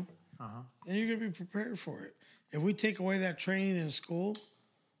with you, then you're going to be prepared for it. If we take away that training in school,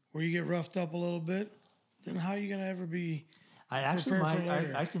 where you get roughed up a little bit, then how are you going to ever be? I actually prepare for might.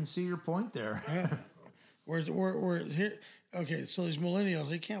 later. I can see your point there. We're here. Okay, so these millennials,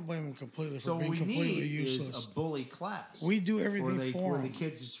 they can't blame them completely for So being what we completely need useless. is a bully class. We do everything for where the them.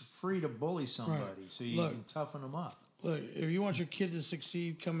 kids is free to bully somebody, so you Look. can toughen them up. Look, if you want your kid to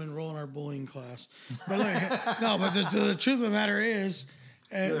succeed, come enroll in our bullying class. But look, no, but the truth of the matter is,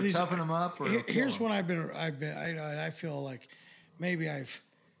 Either toughen them up or kill here's them. what I feel like maybe I've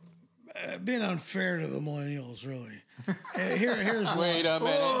been unfair to the millennials. Really, here's why. Wait a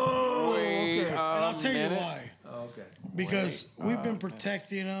minute. Wait And I'll a tell you minute. why. Oh, okay. Because we've been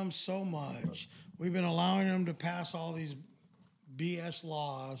protecting them so much. We've been allowing them to pass all these BS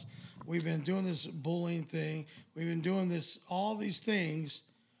laws. We've been doing this bullying thing. We've been doing all these things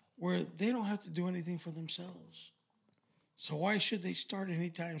where they don't have to do anything for themselves. So why should they start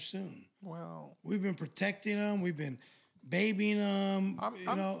anytime soon? Well, We've been protecting them. We've been babying them.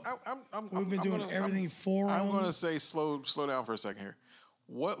 We've been doing everything for them. I'm going to say slow down for a second here.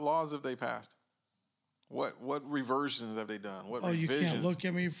 What laws have they passed? What reversions have they done? What You revisions? can't look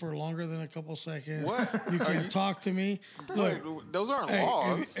at me for longer than a couple seconds. What? You can't talk to me. Look, Wait, those aren't hey,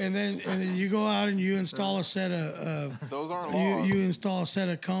 laws. and then you go out and you install a set of Those aren't laws. you install a set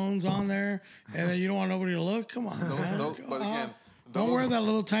of cones on there, and then you don't want nobody to look. Come on, man. But again, don't those- wear that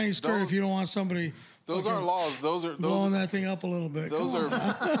little tiny skirt those- if you don't want somebody. Those fucking aren't laws. Those are blowing that thing up a little bit. those Come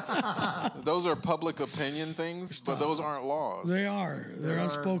are those are public opinion things, but those aren't laws. They are. They're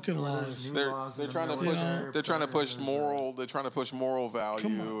unspoken laws. They're trying to push they're trying to push moral value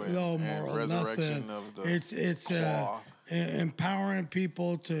No and moral, resurrection nothing. of the It's cloth. empowering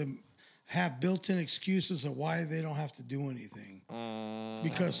people to have built-in excuses of why they don't have to do anything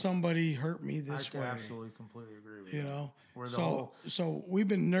because somebody hurt me I this can way. absolutely completely agree with You that. know, Where the so whole so we've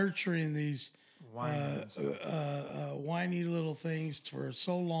been nurturing these whining whiny little things for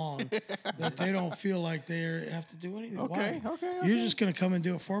so long that they don't feel like they have to do anything. Okay, Why? okay, You're okay. just gonna come and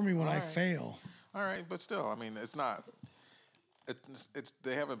do it for me when I right. fail. All right, but still, I mean, it's not. It's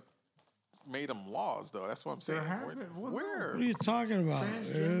they haven't made them laws though. That's what I'm saying. haven't. Where? What are you talking about?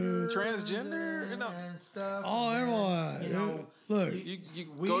 Transgender? No. and stuff. Oh, and everyone. you know, Look,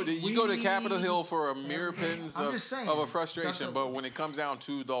 You go to Capitol Hill for a mere pittance I'm just saying, of a frustration, stuff that- but when it comes down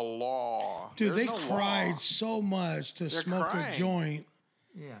to the law, dude, there's they no cried law. so much to They're smoke crying. a joint.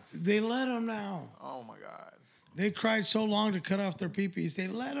 Yeah. They let them now. Oh my God, They cried so long to cut off their pee-pees. They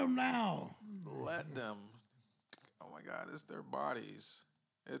let them now. let them. Oh my God, it's their bodies.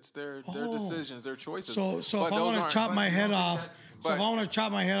 It's their Oh. decisions, their choices. So But if I those want to aren't- chop my but you head don't think off, that- so if but- I want to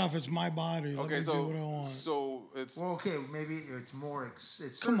chop my head off, it's my body. Let Okay, me so do what I want. so it's Well, okay, maybe it's more. It's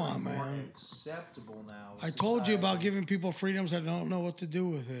Come certainly on, more man. acceptable now. I told you about Society. giving people freedoms that don't know what to do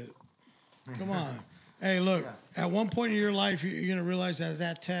with it. Come on. Hey, look, at one point in your life, you're going to realize that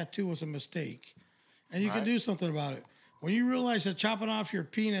that tattoo was a mistake. And you can Right. do something about it. When you realize that chopping off your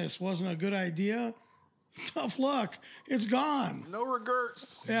penis wasn't a good idea, tough luck. It's gone. no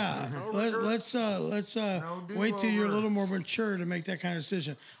regrets. Yeah, No let's regrets. wait till you're a do-over. little more mature to make that kind of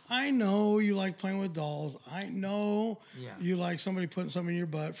decision. I know you like playing with dolls. I know Yeah. you like somebody putting something in your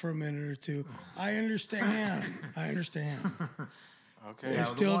butt for a minute or two. I understand. I understand. Okay. Yeah, It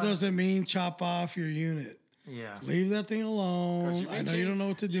the still one- doesn't mean chop off your unit. Yeah. Leave that thing 'Cause alone. you may I know change- you don't know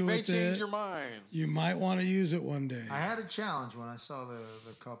what to do You may with change it. your mind. You might want to use it one day. I had a challenge when I saw the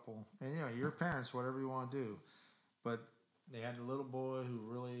couple, and you know, your parents, whatever you want to do, but they had a little boy who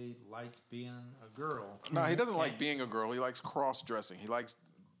really liked being a girl. No, he doesn't like being a girl. He likes cross dressing. He likes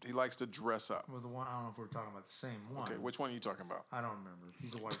to dress up. With the one, I don't know if we're talking about the same one. Okay, which one are you talking about? I don't remember.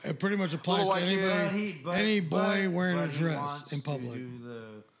 He's a white. It pretty much applies Little to white kid. anybody, But any boy wearing a he dress wants in public. To do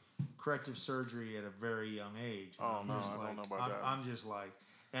the corrective surgery at a very young age. Oh, I'm no, just I don't like- know about that. I'm just like,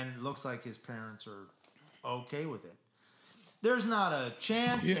 and it looks like his parents are okay with it. There's not a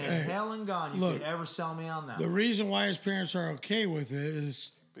chance Yeah, in hey, hell and gone you look, could ever sell me on that. The reason why his parents are okay with it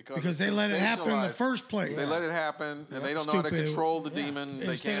is Because because it's they let it happen in the sensationalized. first place. They let it happen, and they don't know how to Stupid. control the demon. They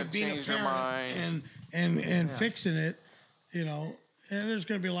Instead can't of being a change their parent mind. and fixing it, you know. And there's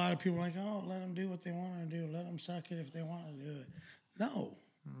going to be a lot of people like, oh, let them do what they want to do. Let them suck it if they want to do it. No.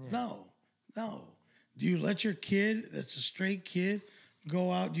 Do you let your kid, that's a straight kid,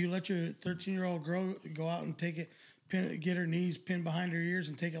 go out? Do you let your 13-year-old girl go out and take it, get her knees pinned behind her ears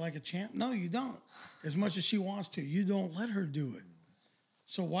and take it like a champ? No, you don't. As much as she wants to, you don't let her do it.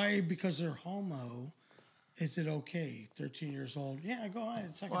 So why, because they're homo, is it okay? 13 years old, yeah, go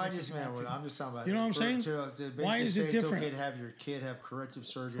ahead. Suck well, it I if just you meant, want to. I'm just talking about. You know what I'm saying? Why is it different? It's okay to have your kid have corrective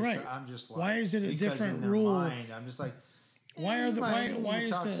surgery. Right. So I'm just like, Why is it a because different in their rule? Mind, I'm just like, Why are you the might need why to is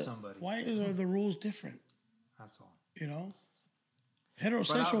talk to the somebody. are the rules different? That's all. You know,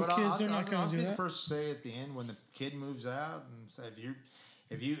 heterosexual kids they're not going I'll to do be the that. first to say at the end when the kid moves out, and say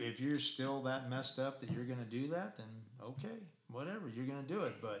if you're still that messed up that you're going to do that, then okay, whatever, you're going to do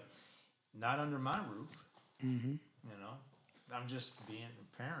it, but not under my roof. Mm-hmm. You know, I'm just being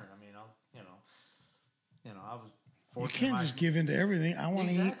a parent. I mean, I was. You fortunate can't my- just give in to everything. I want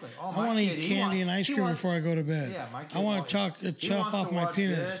to Exactly. eat. Oh, I my want to kid, eat he candy want- and ice he cream wants- before I go to bed. Yeah, my kid. I want to he chop wants off to my watch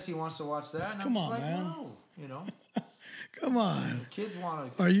penis. This, he wants to watch that. And Come I'm just on, like, man. no, you know. Come on. Kids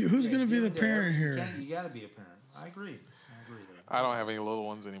want to. Are you? Who's going to be the parent here? You got to be a parent. I agree there. I don't have any little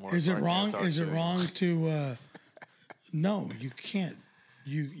ones anymore. Is so it I can't wrong? talk Is it shit. wrong to? No, you can't.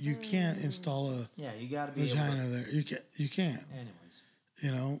 You can't install a Yeah, you got to be vagina able to, there. You can't. anyways.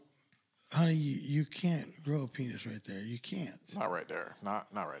 You know, honey, you can't grow a penis right there. You can't. Not right there. Not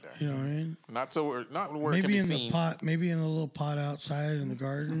right there. You know what I mean? Not where it can Maybe be in seen. the pot. Maybe in a little pot outside in the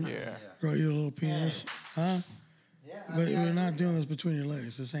garden. Yeah. Grow you a little penis, huh? Yeah, But we're not doing this between your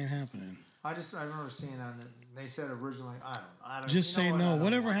legs. This ain't happening. I remember seeing on it. They said originally, I don't. Just you say know what, no. I don't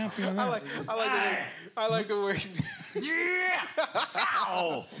Whatever want happened to that? I like the way.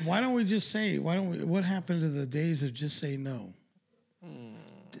 Why don't we just say? Why don't we? What happened to the days of just say no?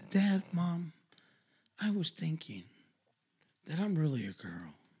 Dad, Mom, I was thinking that I'm really a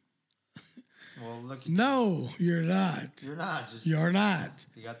girl. Well, look, No, you're not. you're not. Just You're not.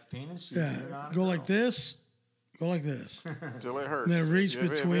 you got the penis. Yeah. You're not a Go girl. like this. Go like this. Till it hurts. And then reach If it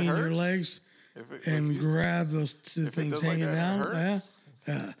between your hurts, legs if and you- grab those two if it things does like hanging that, it down. hurts.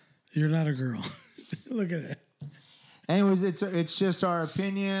 Yeah. You're not a girl. Look at it. Anyways, it's just our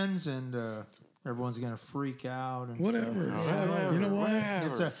opinions, and everyone's gonna freak out and Whatever. stuff. You know what?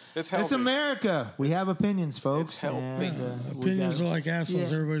 It's It's healthy. It's America. We have opinions, folks. It's healthy. And, Opinions are like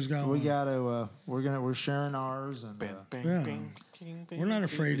assholes. Everybody's got We one. gotta. We're sharing ours, and Bing, bing, Yeah. bing, bing, bing, We're not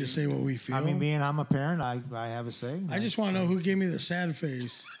afraid to say what we feel. I mean, being I'm a parent, I have a say. I just want to know who gave me the sad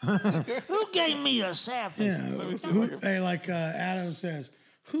face. Who gave me a sad face? Yeah. Adam says,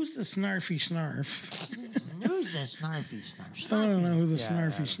 who's the snarfy snarf? Who's the snarfy snarf? I don't know who the Yeah,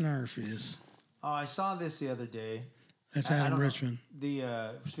 snarfy Adam. snarf is. Oh, I saw this the other day. That's I Adam don't know. Richmond.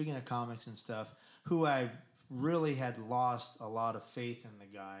 Speaking of comics and stuff, who I really had lost a lot of faith in the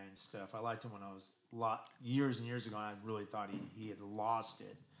guy and stuff. I liked him when I was years and years ago, and I really thought he had lost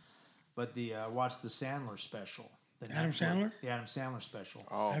it. But I watched the Sandler special. The Adam Sandler? The Adam Sandler special.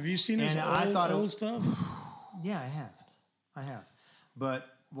 Oh, Have you seen his And I thought old stuff? Yeah, I have. But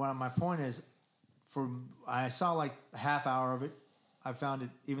my point is, I saw like a half hour of it. I found it,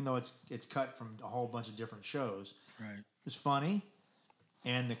 even though it's cut from a whole bunch of different shows. Right. It was funny,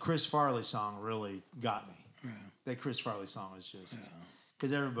 and the Chris Farley song really got me. Yeah. That Chris Farley song was just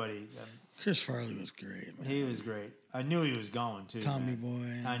because everybody. Chris Farley was great, man. He was great. I knew he was going too. Tommy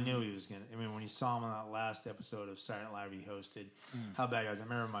man. Boy. I knew he was gonna. I mean, when you saw him on that last episode of Saturday Night Live he hosted, how bad he was. I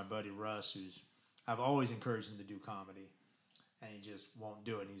remember my buddy Russ, I've always encouraged him to do comedy, and he just won't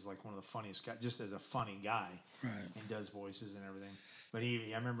do it. And he's like one of the funniest guys, just as a funny guy, Right. and does voices and everything. But I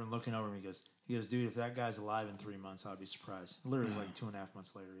remember him looking over him. He goes, dude, if that guy's alive in 3 months, I'd be surprised. Literally, like 2.5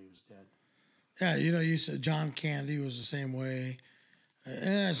 months later, he was dead. Yeah, you said John Candy was the same way.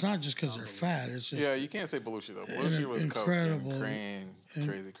 And it's not just because they're fat. It's just yeah, you can't say Belushi though. Belushi was incredible.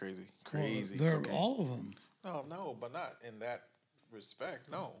 crazy. They're cocaine. all of them. No, but not in that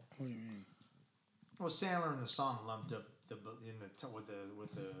respect. No. What do you mean? Well, Sandler in the song lumped up with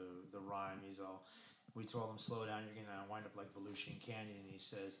the rhyme. He's all, we told him slow down, you're gonna wind up like Belushi and Candy,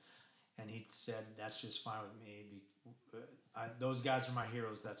 and he said that's just fine with me. Those guys are my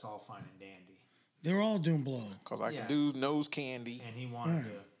heroes. That's all fine and dandy. They're all doing blow. Because I can do nose candy. And he wanted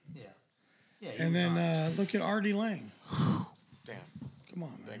to, yeah. He And was on. then look at Artie Lang. Damn. Come on,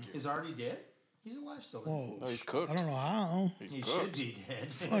 man. Thank you. Is Artie dead? He's alive still. Whoa. No, he's cooked. I don't know how. He's He cooked. should be dead.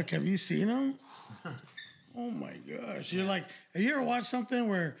 Fuck, have you seen him? Oh my gosh. You're like, have you ever watched something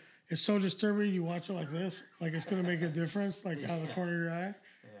where it's so disturbing you watch it like this? Like it's going to make a difference, like out of the corner of your eye?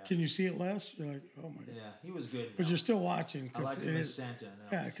 Yeah. Can you see it less? You're like, oh my God. Yeah, he was good. But you're still watching. I like him as Santa.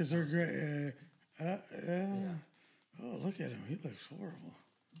 Yeah, because they're great. Oh, look at him. He looks horrible.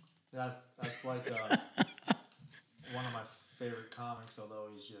 That's like one of my favorite comics, although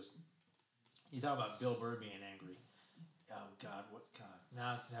you talk about Bill Burr being angry. Oh God,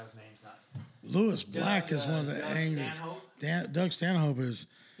 now his name's not. Lewis Black is one of the Doug angry. Stanhope? Doug Stanhope is.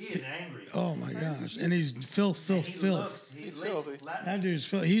 He is angry. Oh my gosh, and he's filth. He's filthy. That dude's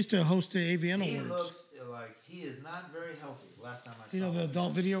filth. He used to host the AVN He Awards. looks like he is not very healthy. Last time I saw You know the him.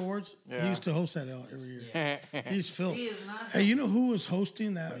 Adult Video Awards? Yeah. He used to host that every year. Yeah. He's filth. He is not Hey, you know who was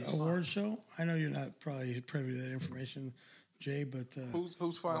hosting that he's award show? I know you're not probably privy to that information, Jay, but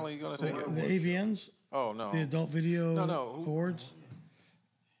Who's finally going to take it? the AVNs, Oh, no. the Adult Video No. Awards.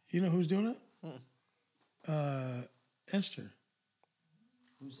 You know who's doing it? Esther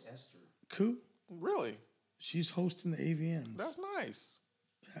Who's Esther? Koo. Really? She's hosting the AVNs. That's nice.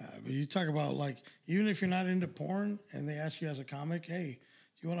 Yeah, but you talk about like, even if you're not into porn and they ask you as a comic, hey,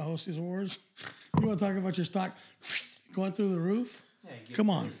 do you want to host these awards? You want to talk about your stock going through the roof? Yeah, get Come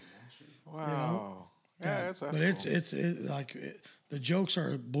on. married, man. Wow. Yeah, that's But cool. it's the jokes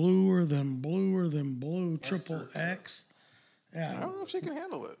are bluer than blue, triple X. I Yeah. don't know if she can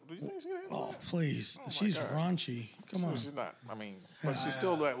handle it. Do you think she can handle Oh, it? please. my She's God. raunchy. Come So on. she's not. I mean, but she's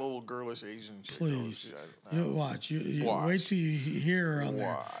still that little girlish Asian chick. though. Please. I You watch. You Watch. wait till you hear her on there.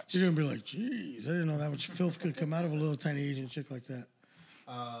 Watch. You're going to be like, geez, I didn't know that much filth could come out of a little tiny Asian chick like that.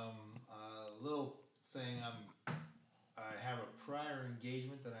 Little thing. I have a prior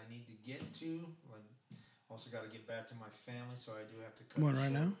engagement that I need to get to. Also got to get back to my family, so I do have to cut. What, it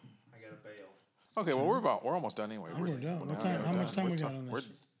right short. now? I got to bail. Okay, well we're almost done anyway. We're done. What now time- we're how much done. time We're we got ta- on this?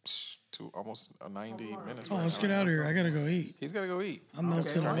 We're to almost 90 minutes. Oh, right let's now. get out of here. I got to go eat. He's got to go eat. I'm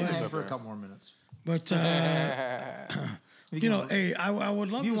melting I'll away. hang up for a there. couple more minutes. But, you know, hey, I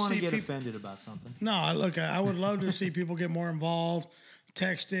would love If you to want see to get people. offended about something, No, look, I would love to see people get more involved,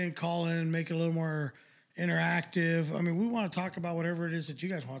 text in, call in, make it a little more interactive. I mean, we want to talk about whatever it is that you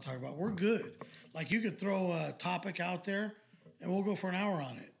guys want to talk about. We're good. Like, you could throw a topic out there, and we'll go for an hour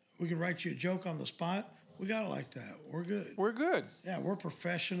on it. We can write you a joke on the spot. We got it like that. We're good. We're good. Yeah, we're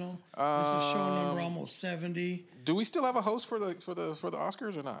professional. This is show number almost 70. Do we still have a host for the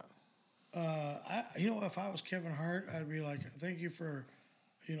Oscars or not? If I was Kevin Hart, I'd be like, thank you for,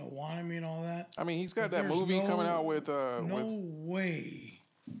 wanting me and all that. I mean, he's got that There's movie coming out with no way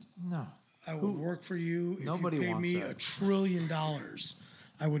No. I would work for you if Nobody you paid wants me that. $1 trillion.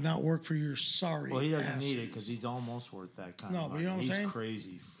 I would not work for your sorry Well, he doesn't asses. need it because he's almost worth that kind No, of but money. you know what I'm He's saying?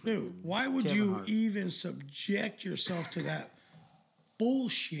 crazy. Dude, why would Kevin you Hart. even subject yourself to that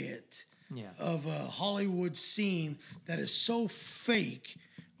bullshit Yeah. of a Hollywood scene that is so fake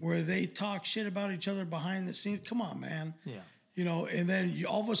where they talk shit about each other behind the scenes? Come on, man. Yeah. You know, and then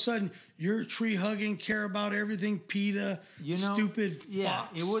all of a sudden you're tree hugging, care about everything, PETA, stupid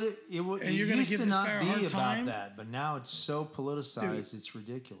fox. It would. And It you're gonna used give to this not guy a be hard about time? that, but now it's so politicized. It's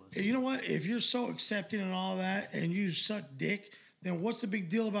ridiculous. You know what? If you're so accepting and all that, and you suck dick, then what's the big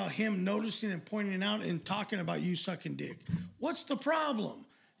deal about him noticing and pointing out and talking about you sucking dick? What's the problem?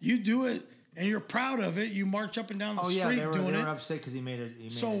 You do it, and you're proud of it. You march up and down the street they were doing it. upset because he made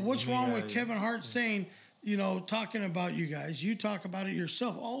it. So what's wrong with Kevin Hart saying, you know, talking about you guys? You talk about it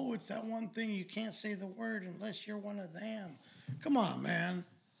yourself. Oh, it's that one thing you can't say the word unless you're one of them. Come on, man.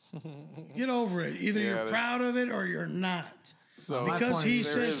 Get over it. Either you're proud of it or you're not. So Because he there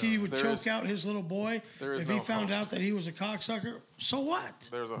says is- he would there choke is- out his little boy there is if he no found host. out that he was a cocksucker. So what?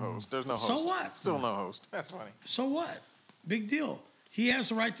 There's a host. There's no So host. what? Still no host. That's funny. So what? Big deal. He has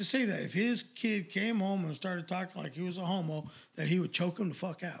the right to say that. If his kid came home and started talking like he was a homo, that he would choke him the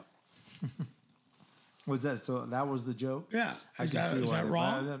fuck out. Was that so? That was the joke. Yeah. I Is can see that why-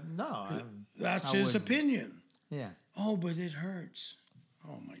 wrong? No. That's I his wouldn't. opinion. Yeah. Oh, but it hurts.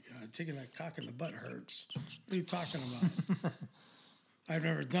 Oh my God, taking that cock in the butt hurts. What are you talking about? I've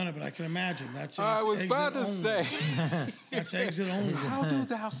never done it, but I can imagine. That's I was exit about to only. say, That's exit only. how do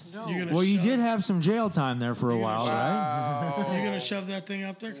thou know? You're gonna Well, you shove- did have some jail time there for a while, right? You're gonna shove that thing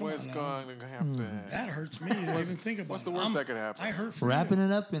up there? Come What's on now. going to happen? That hurts me to even think about. what's the it. worst that could happen? I hurt for Wrapping you.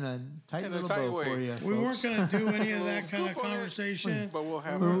 it up in a tight In a little tight bow way. for you. We weren't folks. gonna do any of Little that kind of scoop on it. conversation. But we'll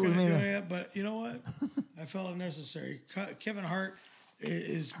have We weren't We gonna made do a- any of that. But you know what? I felt it necessary. Kevin Hart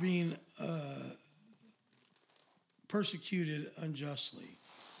is being persecuted unjustly.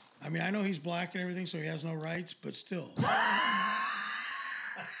 I mean, I know he's black and everything, so he has no rights, but still.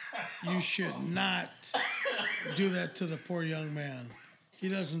 You should not do that to the poor young man. He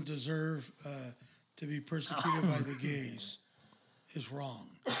doesn't deserve to be persecuted by the gays. Is wrong.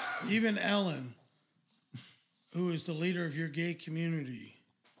 Even Ellen, who is the leader of your gay community,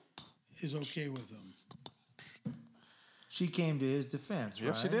 is okay with him. She came to his defense, right?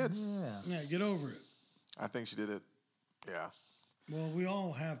 Yes, she did. Yeah. Yeah, get over it. I think she did it. Yeah. Well, we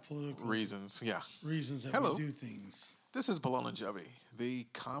all have political Reasons. Yeah. reasons that Hello. we do things. This is Balone and Chubby, the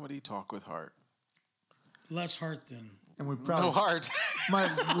comedy talk with heart. Less heart than. And we probably No heart.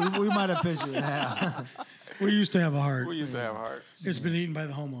 we might have pitched it. Yeah. We used to have a heart. We used to have heart. It's been eaten by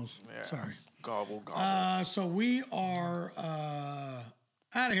the homos. Yeah. Sorry. Gobble, gobble. So we are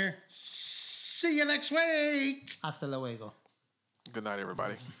out of here. See you next week. Hasta luego. Good night,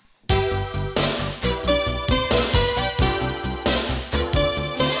 everybody.